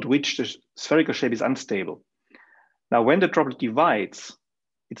beyond which the spherical shape is unstable. Now, when the droplet divides,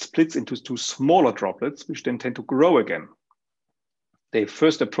 it splits into two smaller droplets, which then tend to grow again. They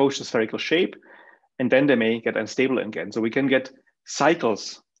first approach the spherical shape, and then they may get unstable again. So we can get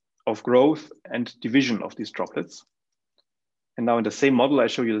cycles of growth and division of these droplets. And now in the same model, I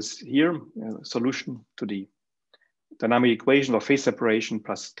show you this here, a solution to the dynamic equation of phase separation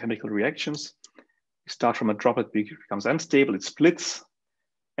plus chemical reactions. We start from a droplet which becomes unstable, it splits.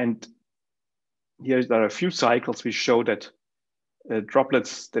 And here there are a few cycles which show that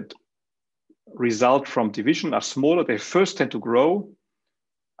droplets that result from division are smaller. They first tend to grow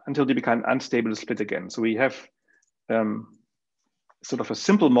until they become unstable and split again. So we have sort of a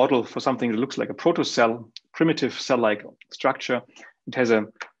simple model for something that looks like a protocell, primitive cell-like structure. It has a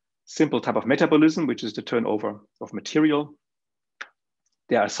simple type of metabolism, which is the turnover of material.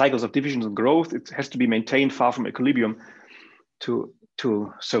 There are cycles of division and growth. It has to be maintained far from equilibrium to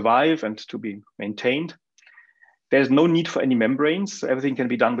survive and to be maintained. There's no need for any membranes. So everything can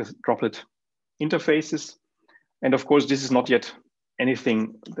be done with droplet interfaces. And of course, this is not yet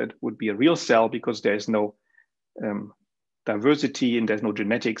anything that would be a real cell because there is no diversity and there's no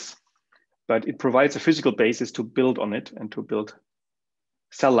genetics, but it provides a physical basis to build on it and to build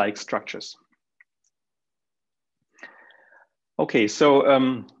cell-like structures. Okay, so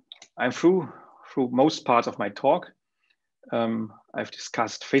I'm through most parts of my talk. I've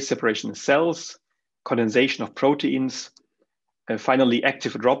discussed phase separation in cells, condensation of proteins, finally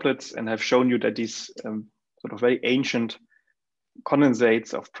active droplets, and I've shown you that these sort of very ancient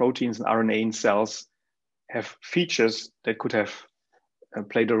condensates of proteins and RNA in cells have features that could have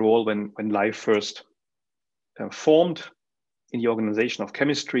played a role when life first formed in the organization of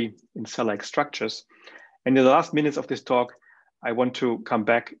chemistry in cell-like structures. And in the last minutes of this talk, I want to come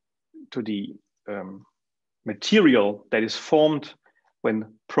back to the material that is formed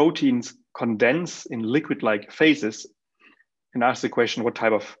when proteins condense in liquid-like phases and ask the question, what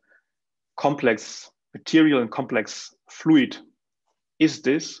type of complex material and complex fluid is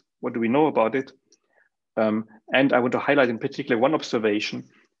this? What do we know about it? And I want to highlight in particular one observation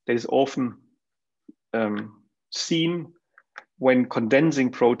that is often seen when condensing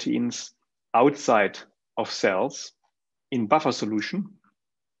proteins outside of cells in buffer solution.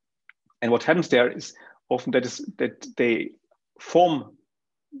 And what happens there is often that they form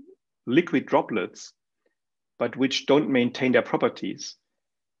liquid droplets, but which don't maintain their properties.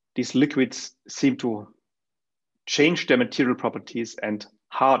 These liquids seem to change their material properties and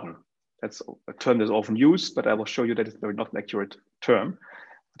harden. That's a term that's often used, but I will show you that it's not an accurate term.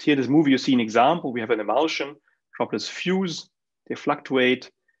 But here in this movie, you see an example. We have an emulsion, droplets fuse, they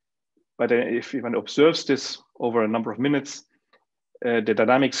fluctuate. But if one observes this over a number of minutes, the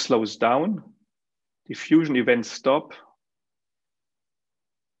dynamics slows down, the fusion events stop,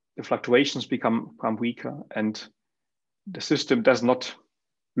 the fluctuations become weaker, and the system does not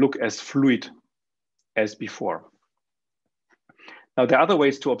look as fluid as before. Now, there are other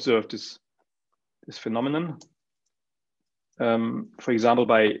ways to observe this phenomenon. For example,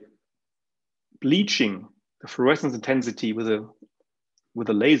 by bleaching the fluorescence intensity with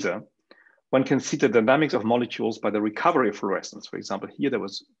a laser, one can see the dynamics of molecules by the recovery of fluorescence. For example, here there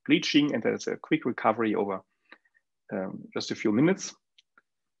was bleaching and there's a quick recovery over just a few minutes.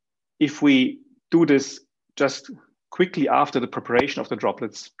 If we do this just quickly after the preparation of the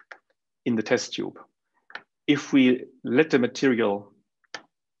droplets in the test tube, if we let the material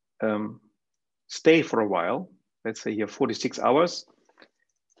stay for a while, let's say here 46 hours,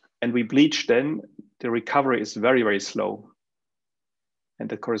 and we bleach, then the recovery is very, very slow. And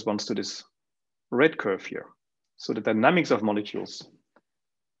that corresponds to this red curve here. So the dynamics of molecules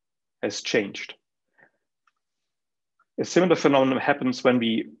has changed. A similar phenomenon happens when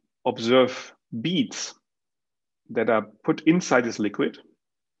we observe beads that are put inside this liquid.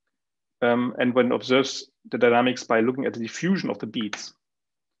 And one observes the dynamics by looking at the diffusion of the beads.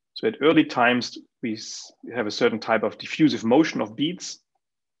 So at early times, we have a certain type of diffusive motion of beads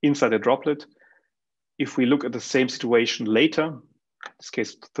inside a droplet. If we look at the same situation later, in this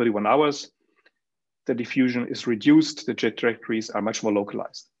case 31 hours, the diffusion is reduced, the jet trajectories are much more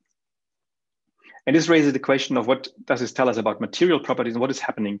localized. And this raises the question of what does this tell us about material properties and what is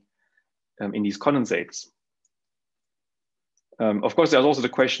happening in these condensates. Of course, there's also the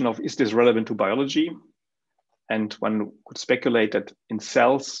question of, is this relevant to biology? And one could speculate that in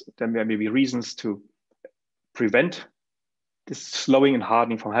cells, there may be reasons to prevent this slowing and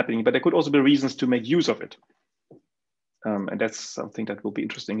hardening from happening, but there could also be reasons to make use of it. And that's something that will be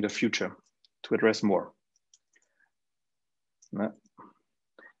interesting in the future to address more.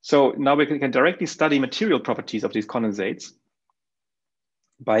 So now we can directly study material properties of these condensates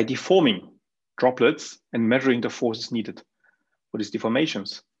by deforming droplets and measuring the forces needed for these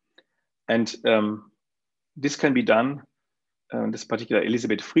deformations. And this can be done, this particular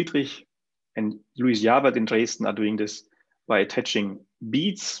Elisabeth Friedrich and Louis Javert in Dresden are doing this by attaching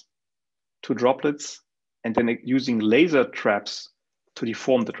beads to droplets and then using laser traps to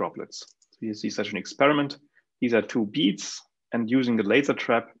deform the droplets. So you see such an experiment. These are two beads, and using the laser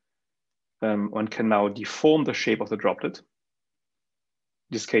trap, one can now deform the shape of the droplet, in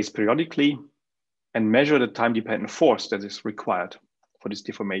this case periodically, and measure the time-dependent force that is required for these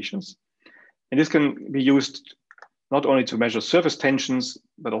deformations. And this can be used not only to measure surface tensions,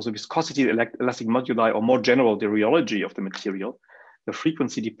 but also viscosity, elastic moduli, or more general, the rheology of the material, the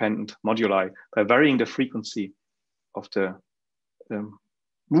frequency-dependent moduli, by varying the frequency of the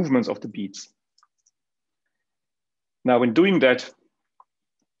movements of the beads. Now, when doing that,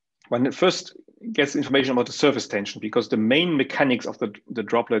 one first gets information about the surface tension, because the main mechanics of the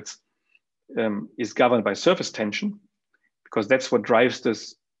droplets is governed by surface tension, because that's what drives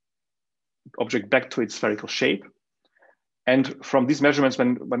this object back to its spherical shape. And from these measurements,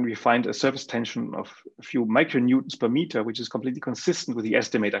 when we find a surface tension of a few micronewtons per meter, which is completely consistent with the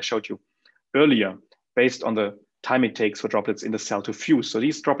estimate I showed you earlier, based on the time it takes for droplets in the cell to fuse. So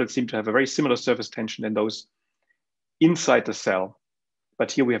these droplets seem to have a very similar surface tension than those inside the cell.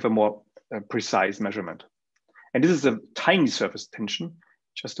 But here we have a more precise measurement. And this is a tiny surface tension,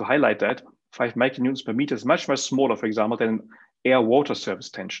 just to highlight that. 5 micronewtons per meter is much, much smaller, for example, than air-water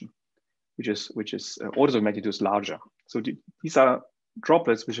surface tension, which is orders of magnitude larger. So these are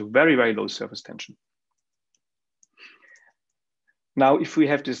droplets with a very, very low surface tension. Now, if we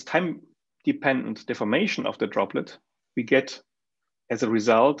have this time-dependent deformation of the droplet, we get, as a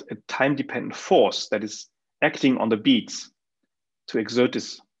result, a time-dependent force that is acting on the beads to exert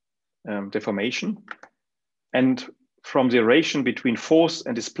this deformation. And from the relation between force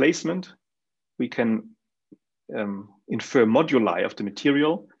and displacement, we can infer moduli of the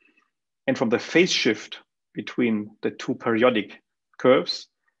material. And from the phase shift between the two periodic curves,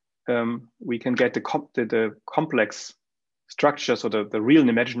 we can get the complex structures, or the real and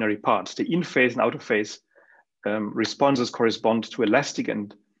imaginary parts. The in-phase and out-of-phase responses correspond to elastic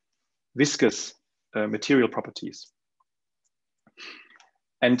and viscous material properties.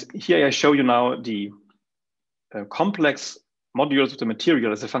 And here I show you now the complex modules of the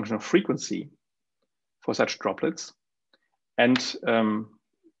material as a function of frequency for such droplets. And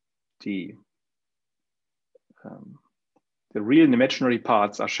the real and imaginary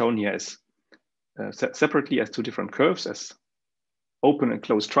parts are shown here as separately as two different curves, as open and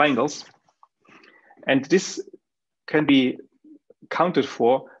closed triangles. And this can be accounted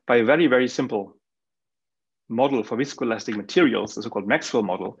for by a very, very simple model for viscoelastic materials, the so-called Maxwell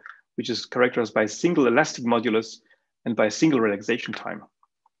model, which is characterized by a single elastic modulus and by a single relaxation time.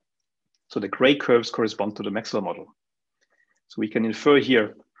 So the gray curves correspond to the Maxwell model. So we can infer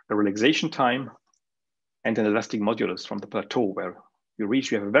here a relaxation time and an elastic modulus from the plateau where we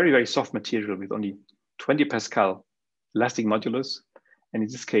have a very, very soft material with only 20 Pascal elastic modulus. And in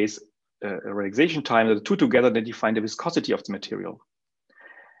this case, a relaxation time, the two together, then define the viscosity of the material.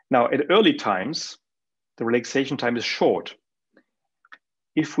 Now, at early times, the relaxation time is short.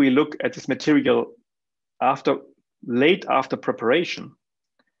 If we look at this material late after preparation,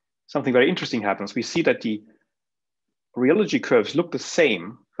 something very interesting happens. We see that the rheology curves look the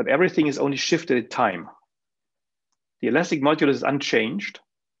same, but everything is only shifted in time. The elastic modulus is unchanged,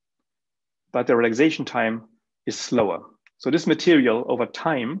 but the relaxation time is slower. So this material over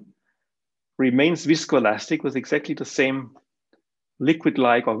time remains viscoelastic with exactly the same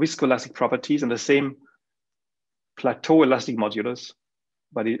liquid-like or viscoelastic properties and the same plateau elastic modulus,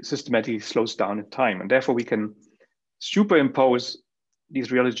 but it systematically slows down in time. And therefore we can superimpose these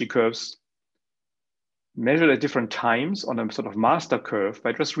rheology curves measured at different times on a sort of master curve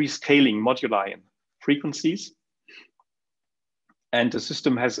by just rescaling moduli and frequencies. And the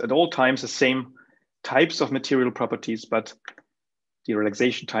system has at all times the same types of material properties, but the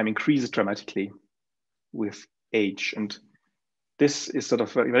relaxation time increases dramatically with age. And this is sort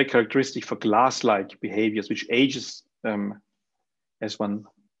of very characteristic for glass-like behaviors, which ages as one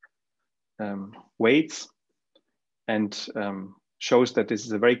waits, and shows that this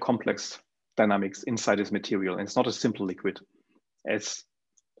is a very complex dynamics inside this material. And it's not a simple liquid, as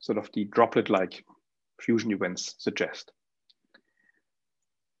sort of the droplet-like fusion events suggest.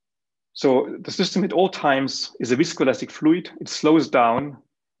 So the system at all times is a viscoelastic fluid. It slows down.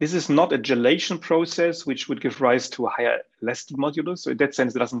 This is not a gelation process, which would give rise to a higher elastic modulus. So in that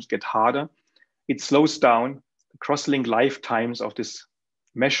sense, it doesn't get harder. It slows down. The cross-link lifetimes of this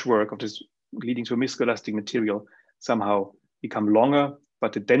meshwork, of this leading to a viscoelastic material, somehow become longer,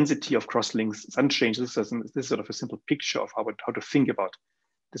 but the density of cross-links is unchanged. This is sort of a simple picture of how to think about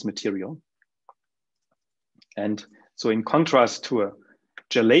this material. And so in contrast to a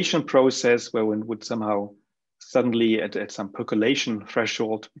gelation process where one would somehow suddenly at some percolation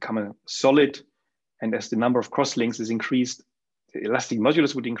threshold become a solid, and as the number of crosslinks is increased, the elastic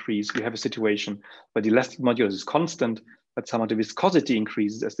modulus would increase. We have a situation where the elastic modulus is constant, but somehow the viscosity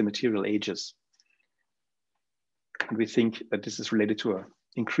increases as the material ages. And we think that this is related to an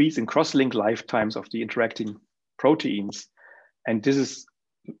increase in crosslink lifetimes of the interacting proteins. And this is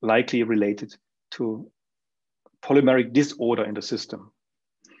likely related to polymeric disorder in the system.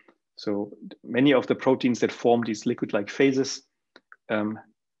 So many of the proteins that form these liquid-like phases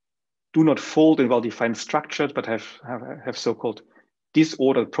do not fold in well-defined structures, but have so-called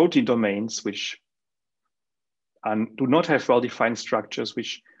disordered protein domains, which do not have well-defined structures,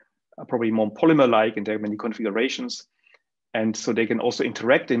 which are probably more polymer-like, and there are many configurations. And so they can also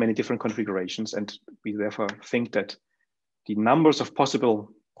interact in many different configurations. And we therefore think that the numbers of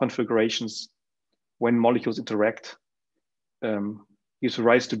possible configurations when molecules interact gives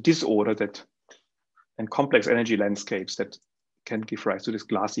rise to disorder and complex energy landscapes that can give rise to this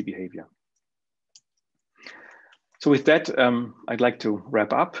glassy behavior. So with that, I'd like to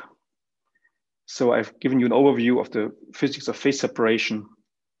wrap up. So I've given you an overview of the physics of phase separation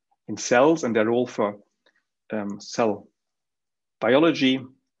in cells and their role for cell biology.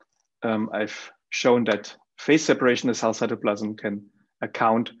 I've shown that phase separation in the cell cytoplasm can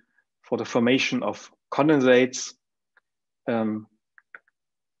account for the formation of condensates,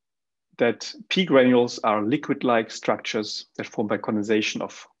 that P granules are liquid-like structures that form by condensation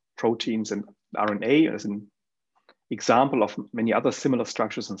of proteins and RNA as an example of many other similar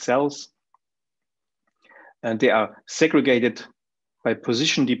structures in cells. And they are segregated by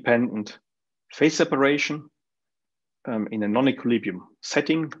position-dependent phase separation in a non-equilibrium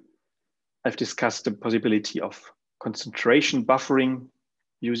setting. I've discussed the possibility of concentration buffering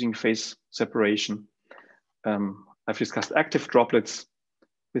using phase separation. I've discussed active droplets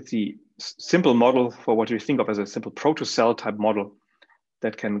with the simple model for what we think of as a simple protocell type model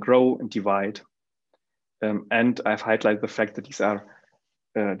that can grow and divide. And I've highlighted the fact that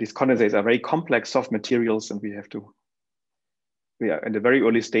these condensates are very complex soft materials, and we are in a very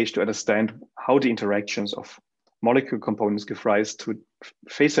early stage to understand how the interactions of molecule components give rise to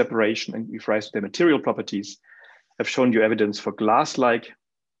phase separation and give rise to their material properties. I've shown you evidence for glass-like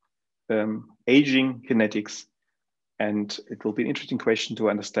aging kinetics, and it will be an interesting question to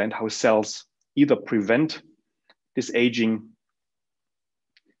understand how cells either prevent this aging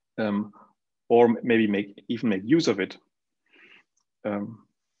or maybe even make use of it.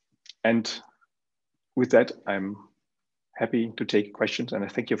 And with that, I'm happy to take questions, and I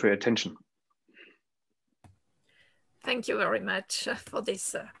thank you for your attention. Thank you very much for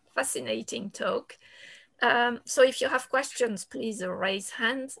this fascinating talk. So if you have questions, please raise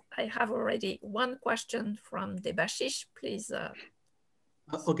hands. I have already one question from Debashish. Please.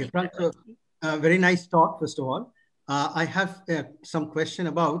 Okay, Frank, very nice talk, first of all. I have some question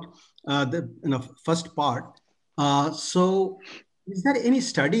about the first part. So is there any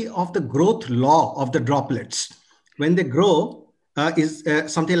study of the growth law of the droplets? When they grow, is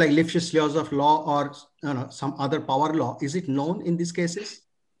something like Lifshitz-Lyarzov law or some other power law, is it known in these cases?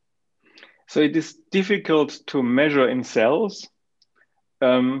 So it is difficult to measure in cells.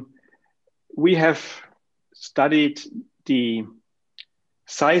 We have studied the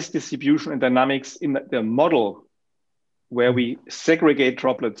size distribution and dynamics in the model where we segregate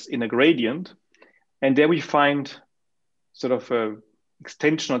droplets in a gradient. And there we find sort of an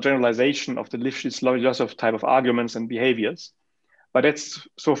extension or generalization of the Lifshitz-Lyarzov type of arguments and behaviors. But that's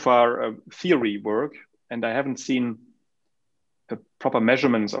so far theory work. And I haven't seen proper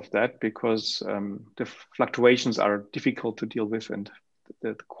measurements of that because the fluctuations are difficult to deal with and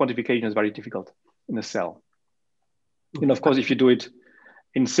the quantification is very difficult in a cell. Okay. And of course, if you do it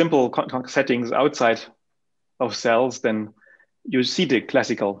in simple settings outside of cells, then you see the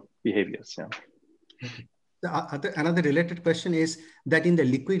classical behaviors. Yeah. Okay. Another related question is that in the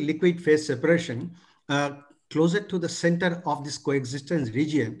liquid phase separation, closer to the center of this coexistence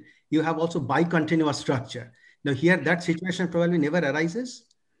region, you have also bicontinuous structure. Now here, that situation probably never arises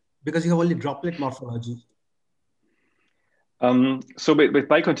because you have only droplet morphology. So with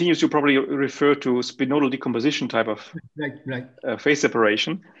bicontinuous, you probably refer to spinodal decomposition type of phase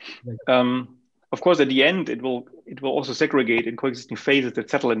separation. Right. Of course, at the end, it will also segregate in coexisting phases that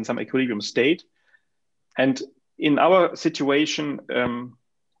settle in some equilibrium state. And in our situation,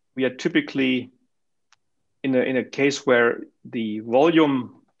 we are typically in a case where the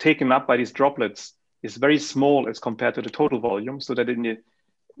volume taken up by these droplets is very small as compared to the total volume, so that in the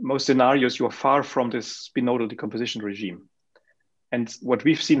most scenarios, you are far from this spinodal decomposition regime. And what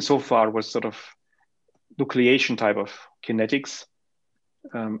we've seen so far was sort of nucleation type of kinetics.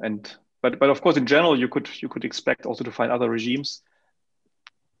 But of course, in general, you could expect also to find other regimes.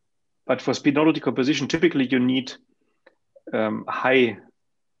 But for spinodal decomposition, typically you need high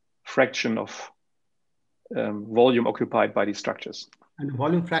fraction of volume occupied by these structures. And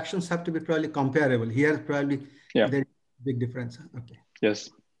volume fractions have to be probably comparable. Here, probably there's a big difference. Okay. Yes.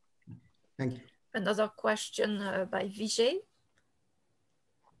 Thank you. Another question by Vijay.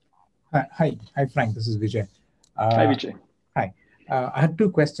 Hi, Frank. This is Vijay. Hi, Vijay. Hi. I had two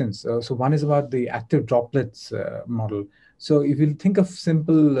questions. So one is about the active droplets model. So if you think of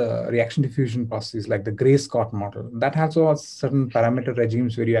simple reaction diffusion processes like the Gray-Scott model, that has also certain parameter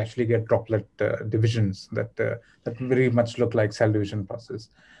regimes where you actually get droplet divisions that very much look like cell division process.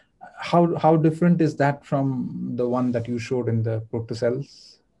 How different is that from the one that you showed in the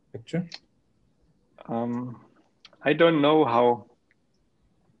protocells picture? I don't know how.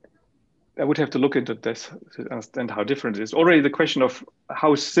 I would have to look into this to understand how different it is. Already the question of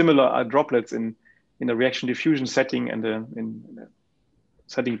how similar are droplets in a reaction diffusion setting and in a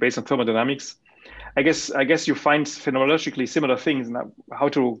setting based on thermodynamics. I guess you find phenomenologically similar things, and how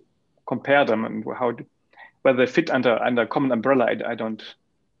to compare them and whether they fit under a common umbrella. I don't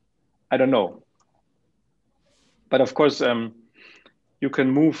know. But of course, you can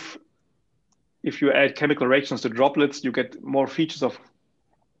move. If you add chemical reactions to droplets, you get more features of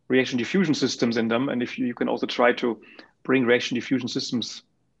reaction diffusion systems in them, and if you can also try to bring reaction diffusion systems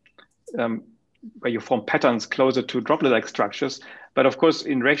where you form patterns closer to droplet-like structures. But of course,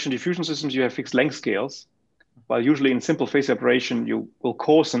 in reaction diffusion systems, you have fixed length scales, while usually in simple phase separation, you will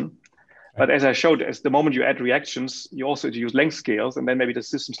coarsen. But as I showed, as the moment you add reactions, you also use length scales, and then maybe the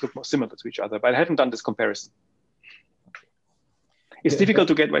systems look more similar to each other. But I haven't done this comparison. It's difficult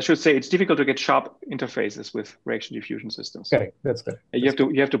to get, I should say, it's difficult to get sharp interfaces with reaction diffusion systems. Correct, that's correct.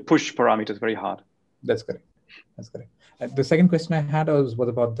 You have to push parameters very hard. That's correct. That's correct. The second question I had was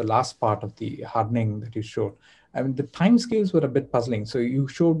about the last part of the hardening that you showed. I mean, the time scales were a bit puzzling. So you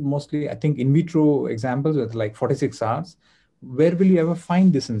showed mostly, I think, in vitro examples with like 46 hours. Where will you ever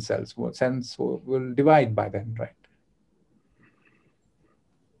find this in cells? What cells will divide by then, right?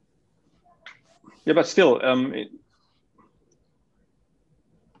 Yeah, but still,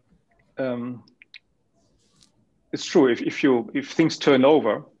 it's true. If things turn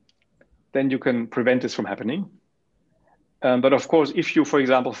over, then you can prevent this from happening. But of course, if you, for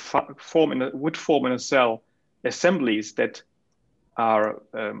example, would form in a cell assemblies that are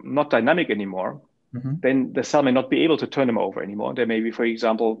not dynamic anymore, then the cell may not be able to turn them over anymore. They may, for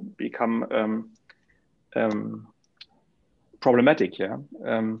example, become problematic. Yeah,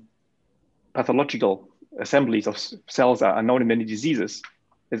 pathological assemblies of cells are known in many diseases.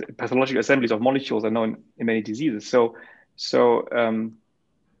 Pathological assemblies of molecules are known in many diseases. So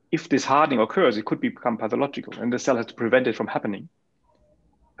if this hardening occurs, it could become pathological, and the cell has to prevent it from happening.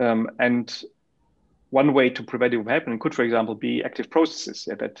 And one way to prevent it from happening could, for example, be active processes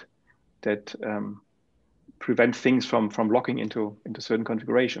that prevent things from locking into certain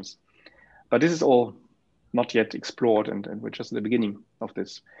configurations. But this is all not yet explored, and we're just at the beginning of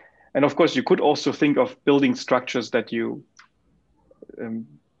this. And of course, you could also think of building structures that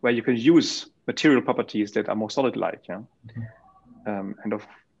where you can use material properties that are more solid-like, yeah.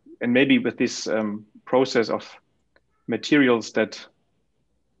 And maybe with this process of materials that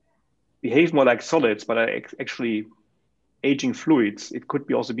behave more like solids but are actually aging fluids, it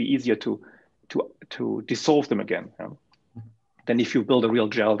could also be easier to dissolve them again, yeah, than if you build a real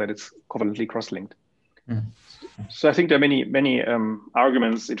gel that is covalently cross-linked. So I think there are many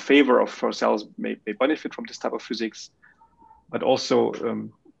arguments in favor for cells may benefit from this type of physics, but also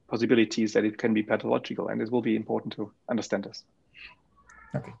possibilities that it can be pathological, and it will be important to understand this.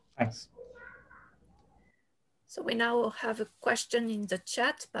 Okay, thanks. So we now have a question in the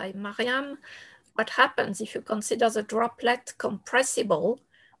chat by Mariam. What happens if you consider the droplet compressible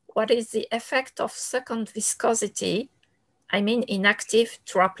what is the effect of second viscosity, I mean inactive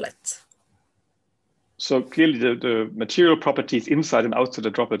droplet? So clearly the material properties inside and outside the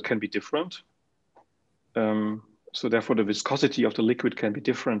droplet can be different. So therefore the viscosity of the liquid can be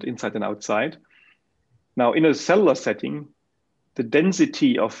different inside and outside. Now in a cellular setting, the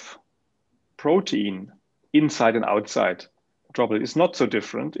density of protein inside and outside the droplet is not so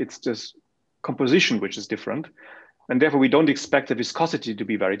different. It's just composition which is different. And therefore we don't expect the viscosity to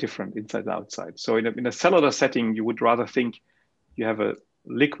be very different inside and outside. So in a cellular setting, you would rather think you have a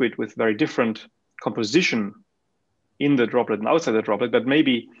liquid with very different composition in the droplet and outside the droplet, but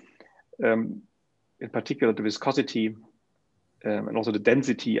maybe in particular the viscosity and also the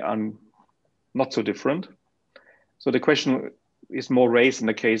density are not so different. So the question is more raised in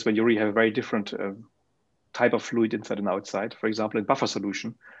the case when you really have a very different type of fluid inside and outside. For example, in buffer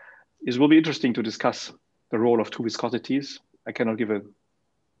solution, it will be interesting to discuss the role of two viscosities. I cannot give a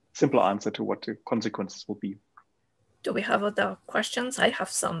simple answer to what the consequences will be. Do we have other questions? I have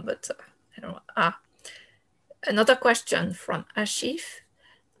some, but I don't know. Another question from Ashif.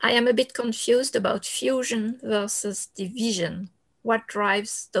 I am a bit confused about fusion versus division. What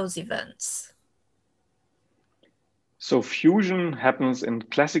drives those events? So fusion happens in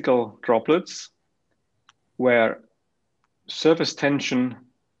classical droplets where surface tension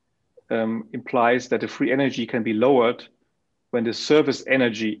implies that the free energy can be lowered when the surface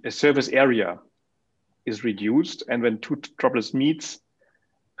area is reduced. And when two droplets meet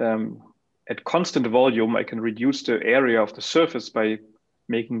at constant volume, I can reduce the area of the surface by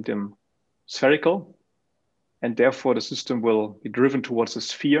making them spherical. And therefore the system will be driven towards a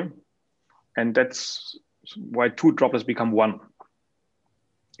sphere. And that's why two droplets become one.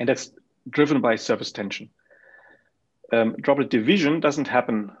 And that's driven by surface tension. Droplet division doesn't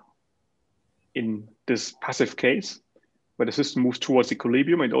happen in this passive case, where the system moves towards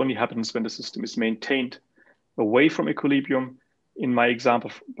equilibrium. It only happens when the system is maintained away from equilibrium. In my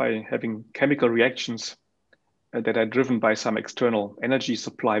example, by having chemical reactions that are driven by some external energy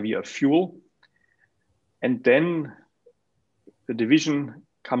supply via fuel. And then the division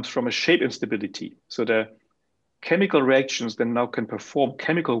comes from a shape instability. So the chemical reactions then now can perform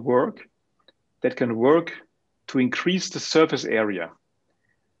chemical work that can work to increase the surface area.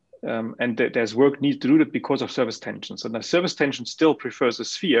 And there's work needed to do that because of surface tension. So the surface tension still prefers a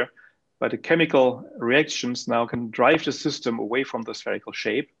sphere, but the chemical reactions now can drive the system away from the spherical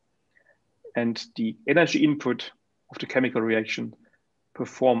shape. And the energy input of the chemical reaction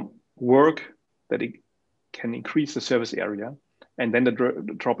perform work that it can increase the surface area. And then the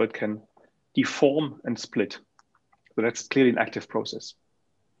droplet can deform and split. So that's clearly an active process,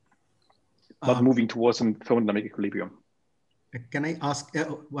 not moving towards a thermodynamic equilibrium. Can I ask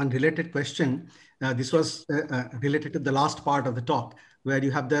one related question? This was related to the last part of the talk, where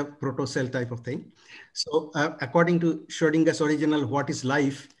you have the protocell type of thing. So according to Schrödinger's original, what is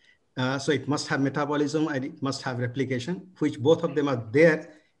life? So it must have metabolism and it must have replication, which both of them are there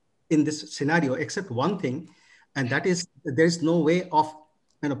in this scenario, except one thing, and that is there is no way of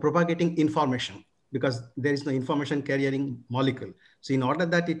propagating information because there is no information carrying molecule. So in order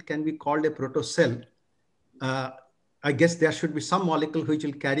that it can be called a protocell, I guess there should be some molecule which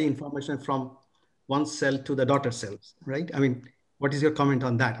will carry information from one cell to the daughter cells, right? I mean, what is your comment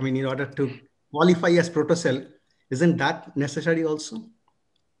on that? I mean, in order to qualify as protocell, isn't that necessary also?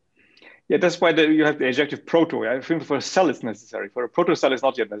 Yeah, that's why you have the adjective proto. I think for a cell it's necessary. For a protocell it's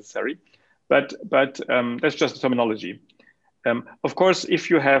not yet necessary, but that's just terminology. Of course, if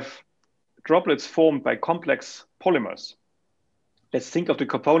you have droplets formed by complex polymers, let's think of the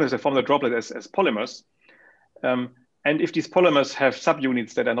components that form the droplet as polymers. And if these polymers have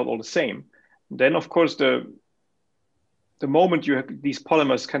subunits that are not all the same, then of course the moment you have these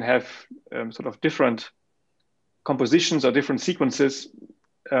polymers can have sort of different compositions or different sequences,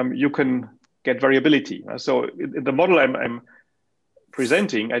 you can get variability. So in the model I'm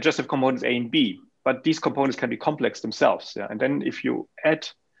presenting, I just have components A and B, but these components can be complex themselves. Yeah? And then if you add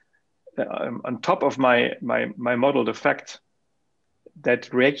on top of my model the fact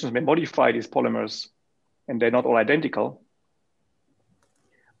that reactions may modify these polymers and they're not all identical,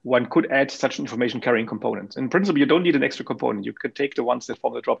 one could add such information carrying components. In principle, you don't need an extra component. You could take the ones that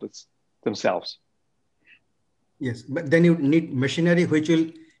form the droplets themselves. Yes, but then you need machinery which will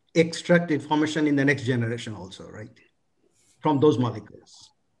extract information in the next generation also, right? From those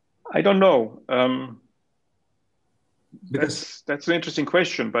molecules. I don't know. Because that's an interesting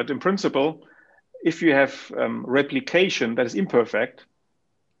question. But in principle, if you have replication that is imperfect,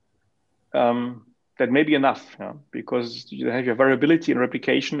 that may be enough, because you have your variability in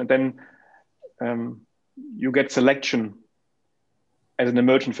replication, and then you get selection as an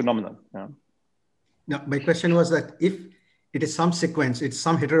emergent phenomenon. Yeah. Now, my question was that if it is some sequence, it's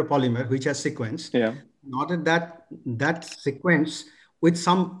some heteropolymer which has sequence, yeah. not that sequence with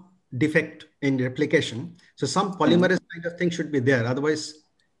some defect in replication. So some polymerase kind of thing should be there. Otherwise,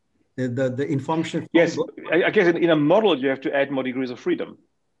 the information. Yes, I guess in a model you have to add more degrees of freedom,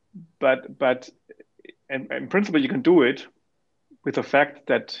 but in principle you can do it with the fact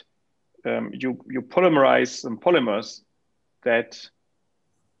that you polymerize some polymers that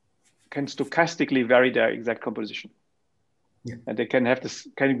can stochastically vary their exact composition. Yeah. And they can have this,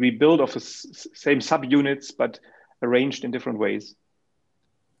 can be built of the same subunits, but arranged in different ways.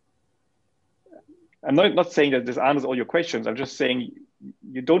 I'm not saying that this answers all your questions. I'm just saying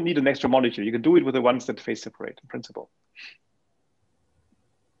you don't need an extra molecule. You can do it with the ones that phase separate in principle.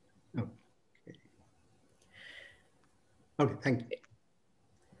 Okay, thank you.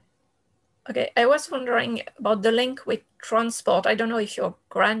 Okay, I was wondering about the link with transport. I don't know if your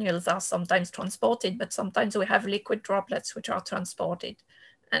granules are sometimes transported, but sometimes we have liquid droplets which are transported.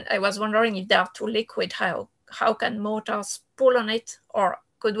 And I was wondering if they are too liquid, how can motors pull on it? Or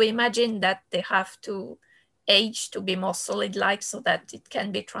could we imagine that they have to age to be more solid-like so that it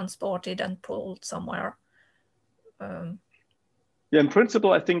can be transported and pulled somewhere? Yeah, in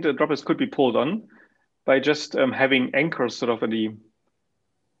principle, I think the droplets could be pulled on by just having anchors sort of in the,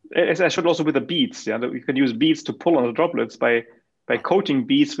 as I showed also with the beads, yeah, that we can use beads to pull on the droplets by coating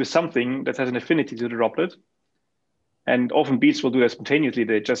beads with something that has an affinity to the droplet. And often beads will do that spontaneously.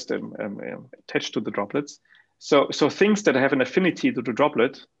 They just attach to the droplets. So things that have an affinity to the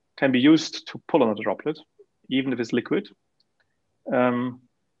droplet can be used to pull on the droplet, even if it's liquid. Now,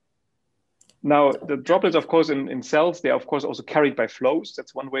 the droplets, of course, in cells, they are, of course, also carried by flows.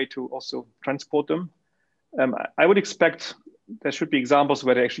 That's one way to also transport them. I would expect there should be examples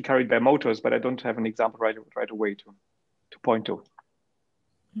where they're actually carried by motors, but I don't have an example right away to point to.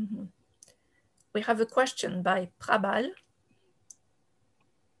 Mm-hmm. We have a question by Prabal.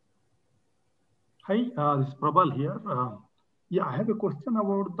 Hi, this is Prabal here. Yeah, I have a question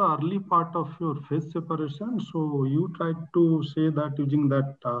about the early part of your phase separation. So you tried to say that using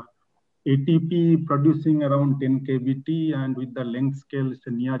that ATP producing around 10 kBt and with the length scale is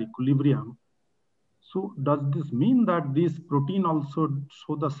near equilibrium. So does this mean that this protein also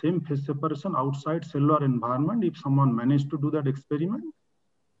show the same phase separation outside cellular environment if someone managed to do that experiment?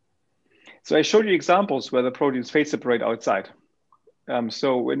 So I showed you examples where the proteins phase separate outside.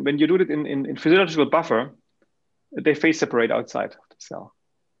 So when you do it in physiological buffer, they phase separate outside of the cell.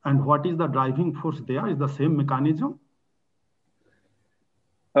 And what is the driving force there? Is the same mechanism?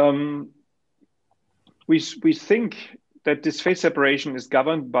 We think that this phase separation is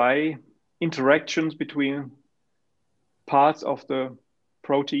governed by interactions between parts of the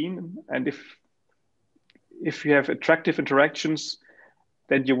protein. And if you have attractive interactions,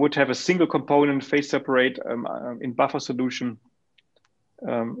 then you would have a single component phase separate in buffer solution.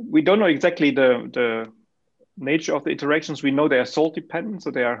 We don't know exactly the nature of the interactions. We know they are salt dependent, so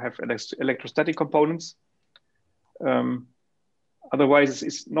they have electrostatic components. Otherwise,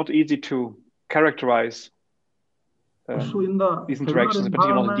 it's not easy to characterize so in the these interactions in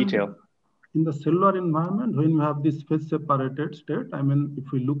particular detail. In the cellular environment, when you have this phase separated state, I mean,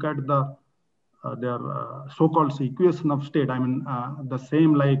 if we look at the their so-called equation of state, I mean, the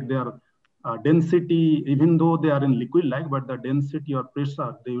same like their density, even though they are in liquid-like, but the density or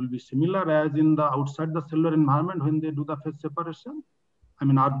pressure, they will be similar as in the outside the cellular environment when they do the phase separation. I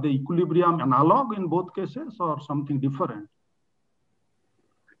mean, are the equilibrium analog in both cases or something different?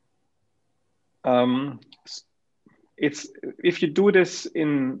 If you do this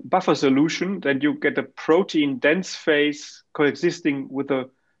in buffer solution, then you get a protein dense phase coexisting with a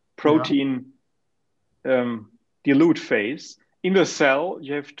protein dilute phase. In the cell,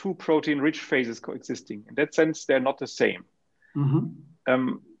 you have two protein rich phases coexisting. In that sense, they're not the same.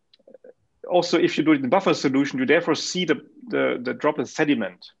 Mm-hmm. Also, if you do it in buffer solution, you therefore see the droplet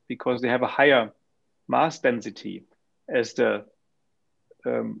sediment because they have a higher mass density as the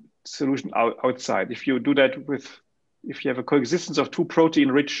solution outside. If you do that if you have a coexistence of two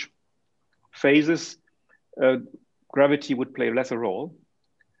protein-rich phases, gravity would play a lesser role.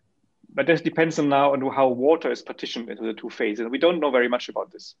 But this depends on how water is partitioned into the two phases. And we don't know very much about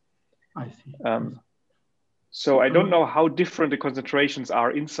this. I see. So I don't know how different the concentrations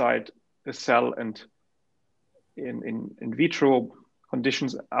are inside the cell and in vitro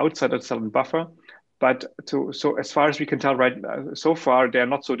conditions outside the cell and buffer. But so as far as we can tell so far, they're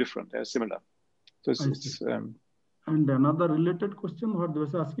not so different. They're similar. So and another related question, what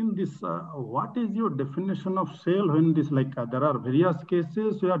was asking this, what is your definition of cell when this, like there are various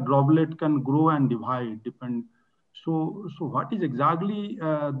cases where droplet can grow and divide, So what is exactly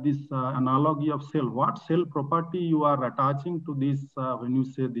this analogy of cell? What cell property you are attaching to this when you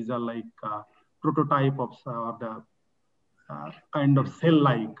say these are like prototype of the kind of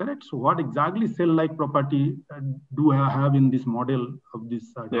cell-like, correct? So what exactly cell-like property do I have in this model of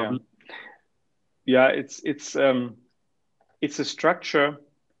this droplet? Yeah, it's a structure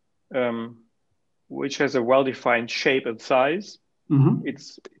which has a well-defined shape and size. Mm-hmm.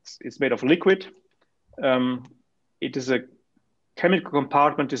 It's made of liquid. It is a chemical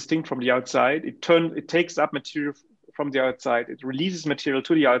compartment distinct from the outside. It takes up material from the outside. It releases material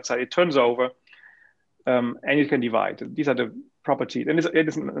to the outside. It turns over, and it can divide. These are the properties, and it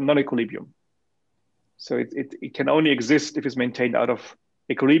is non-equilibrium. So it can only exist if it's maintained out of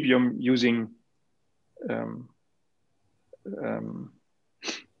equilibrium using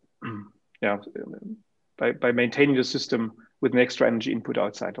by maintaining the system with an extra energy input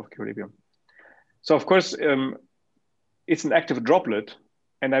outside of equilibrium. So of course, it's an active droplet,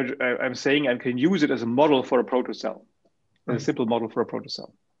 and I'm saying I can use it as a model for a protocell, a simple model for a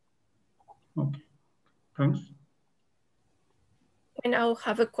protocell. Okay, thanks. We now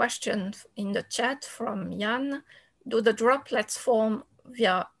have a question in the chat from Jan. Do the droplets form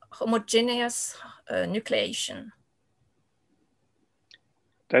via homogeneous nucleation?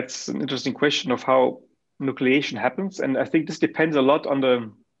 That's an interesting question of how nucleation happens, and I think this depends a lot on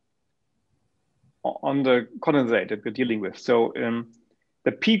the condensate that we're dealing with. So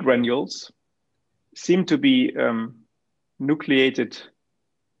the P granules seem to be nucleated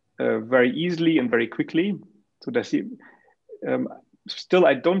very easily and very quickly. So they see, still,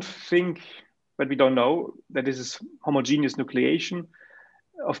 I don't think, but we don't know, that this is homogeneous nucleation.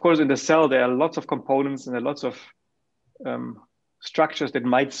 Of course, in the cell, there are lots of components and there are lots of structures that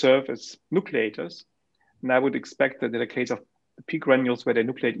might serve as nucleators. And I would expect that in the case of the P granules where they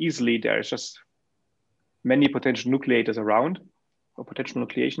nucleate easily, there is just many potential nucleators around, or potential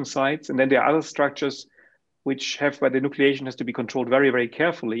nucleation sites. And then there are other structures which have where the nucleation has to be controlled very, very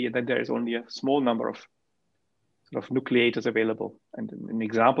carefully. And then there is only a small number of sort of nucleators available. And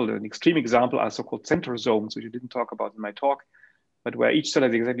an extreme example are so-called centrosomes, which I didn't talk about in my talk, but where each cell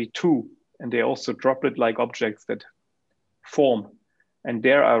has exactly two, and they're also droplet-like objects that form. And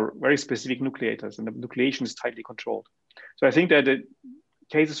there are very specific nucleators, and the nucleation is tightly controlled. So I think that the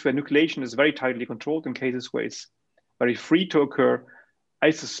cases where nucleation is very tightly controlled and cases where it's very free to occur,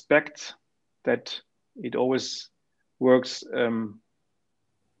 I suspect that it always works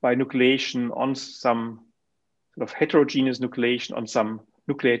by nucleation on some sort of heterogeneous nucleation on some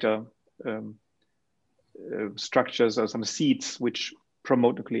nucleator structures or some seeds which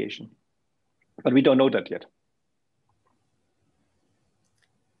promote nucleation. But we don't know that yet.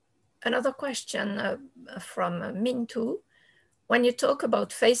 Another question from Mintu. When you talk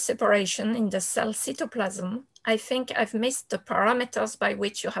about phase separation in the cell cytoplasm, I think I've missed the parameters by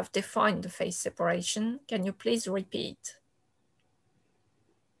which you have defined the phase separation. Can you please repeat?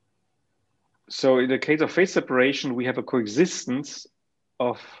 So in the case of phase separation, we have a coexistence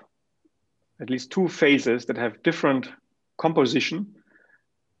of at least two phases that have different composition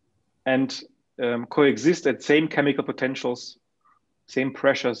and coexist at same chemical potentials, same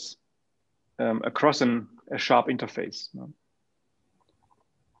pressures across a sharp interface.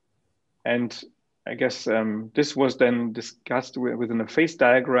 And I guess this was then discussed within a phase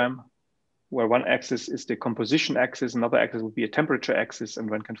diagram where one axis is the composition axis, another axis would be a temperature axis, and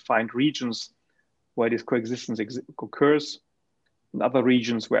one can find regions where this coexistence occurs, and other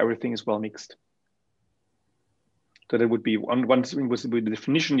regions where everything is well mixed. So that would be one thing would be the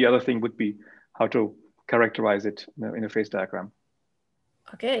definition, the other thing would be how to characterize it in a phase diagram.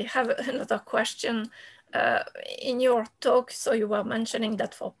 Okay, I have another question. In your talk, so you were mentioning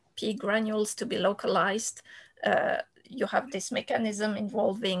that for P granules to be localized, you have this mechanism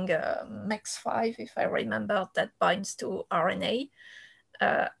involving MEX5, if I remember, that binds to RNA.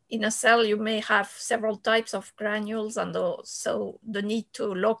 In a cell, you may have several types of granules and so the need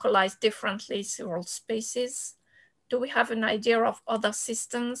to localize differently several species. Do we have an idea of other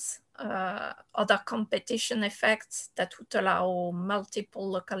systems, other competition effects that would allow multiple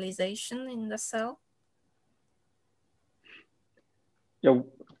localization in the cell? Yeah,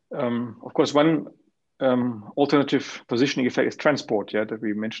 of course, one alternative positioning effect is transport, yeah, that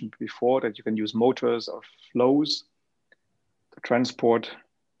we mentioned before, that you can use motors or flows to transport.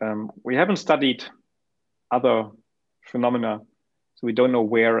 We haven't studied other phenomena, so we don't know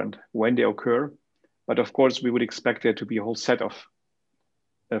where and when they occur. But of course, we would expect there to be a whole set of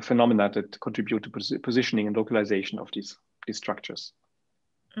phenomena that contribute to positioning and localization of these structures.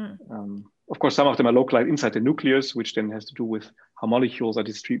 Of course, some of them are localized inside the nucleus, which then has to do with how molecules are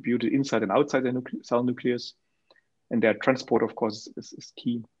distributed inside and outside the cell nucleus. and their transport, of course, is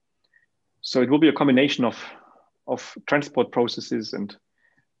key. So it will be a combination of transport processes and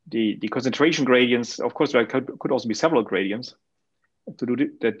the concentration gradients. Of course, there could also be several gradients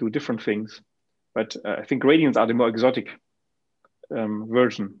that do different things. But I think gradients are the more exotic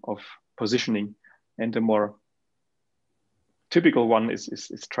version of positioning, and the more typical one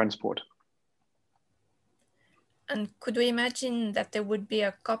is transport. And could we imagine that there would be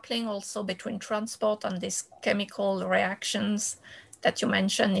a coupling also between transport and these chemical reactions that you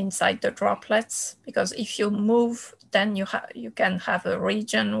mentioned inside the droplets? Because if you move, then you can have a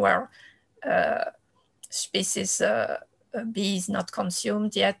region where species B is not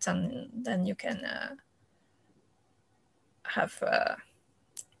consumed yet, and then you can have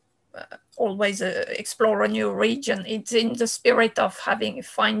always explore a new region. It's in the spirit of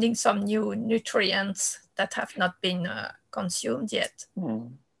finding some new nutrients that have not been consumed yet.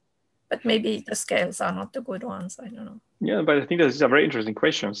 But maybe the scales are not the good ones, I don't know. Yeah, but I think these are very interesting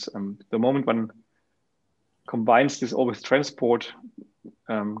questions. The moment one combines this all with transport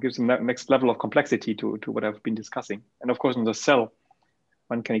gives the next level of complexity to what I've been discussing. And of course, in the cell,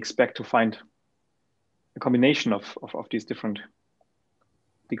 one can expect to find a combination of these different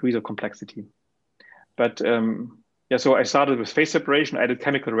degrees of complexity. But yeah, so I started with phase separation, added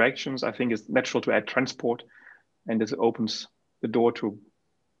chemical reactions. I think it's natural to add transport, and this opens the door to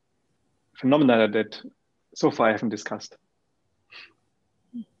phenomena that so far I haven't discussed.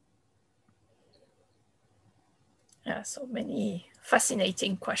 Yeah, so many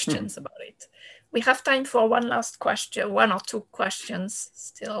fascinating questions about it. We have time for one last question, one or two questions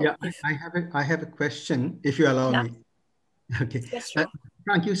still. Yeah, I have a question, if you allow me. Okay. Yes, sure.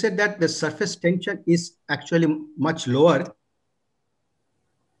 Frank, you said that the surface tension is actually much lower.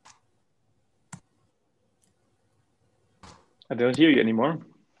 I don't hear you anymore.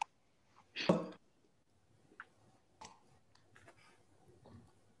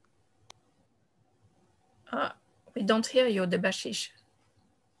 We don't hear you, Debashish.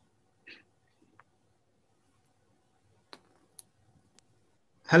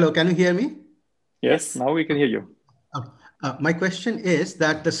 Hello, can you hear me? Yes, now we can hear you. My question is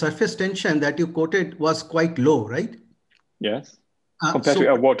that the surface tension that you quoted was quite low, right? Yes, compared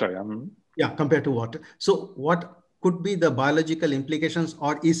to water. Yeah, compared to water. So what could be the biological implications,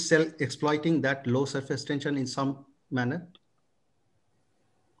 or is cell exploiting that low surface tension in some manner?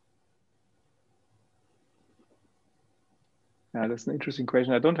 Yeah, that's an interesting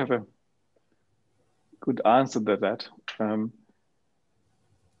question. I don't have a good answer to that.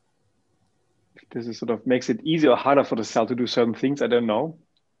 This is sort of makes it easier or harder for the cell to do certain things. I don't know.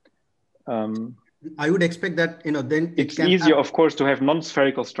 I would expect that, then it's easier, of course, to have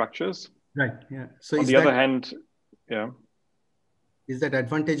non-spherical structures. Right. Yeah. So on the other hand, yeah. Is that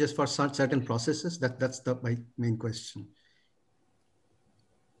advantageous for certain processes? That's my main question.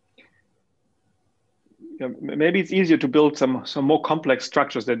 Yeah, maybe it's easier to build some more complex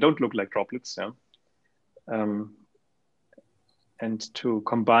structures that don't look like droplets. Yeah. And to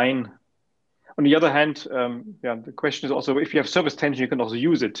combine. On the other hand, yeah, the question is also, if you have surface tension, you can also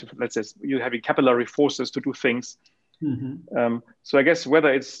use it. Let's say you're having capillary forces to do things. So I guess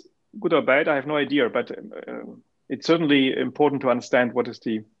whether it's good or bad, I have no idea, but it's certainly important to understand what is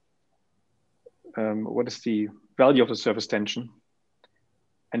the value of the surface tension,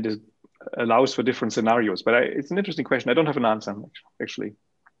 and it allows for different scenarios. But it's an interesting question. I don't have an answer, actually.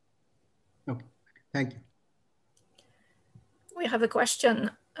 Okay, thank you. We have a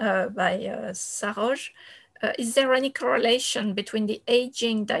question by Saroj. Is there any correlation between the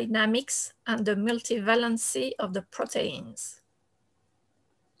aging dynamics and the multivalency of the proteins?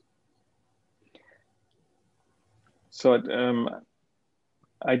 So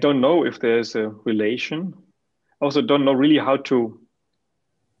I don't know if there's a relation. I also don't know really how to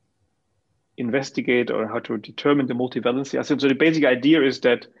investigate or how to determine the multivalency. So the basic idea is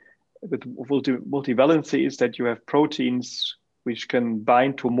that with multivalency is that you have proteins which can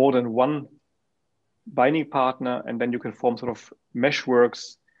bind to more than one binding partner, and then you can form sort of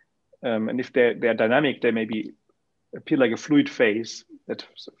meshworks. And if they're dynamic, they maybe appear like a fluid phase that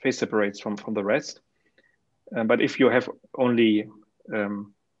phase separates from the rest. But if you have only,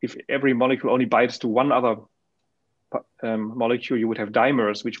 if every molecule only binds to one other molecule, you would have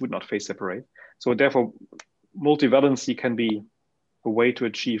dimers which would not phase separate. So therefore, multivalency can be a way to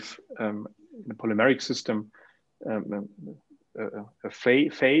achieve in a polymeric system a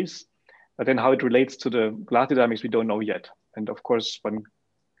phase, but then how it relates to the glass dynamics, we don't know yet. And of course, there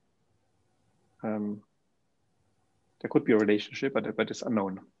could be a relationship, but it's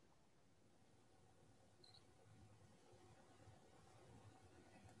unknown.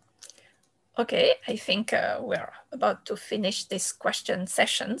 Okay, I think we're about to finish this question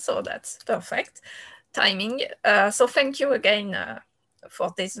session, so that's perfect timing. So thank you again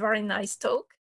for this very nice talk.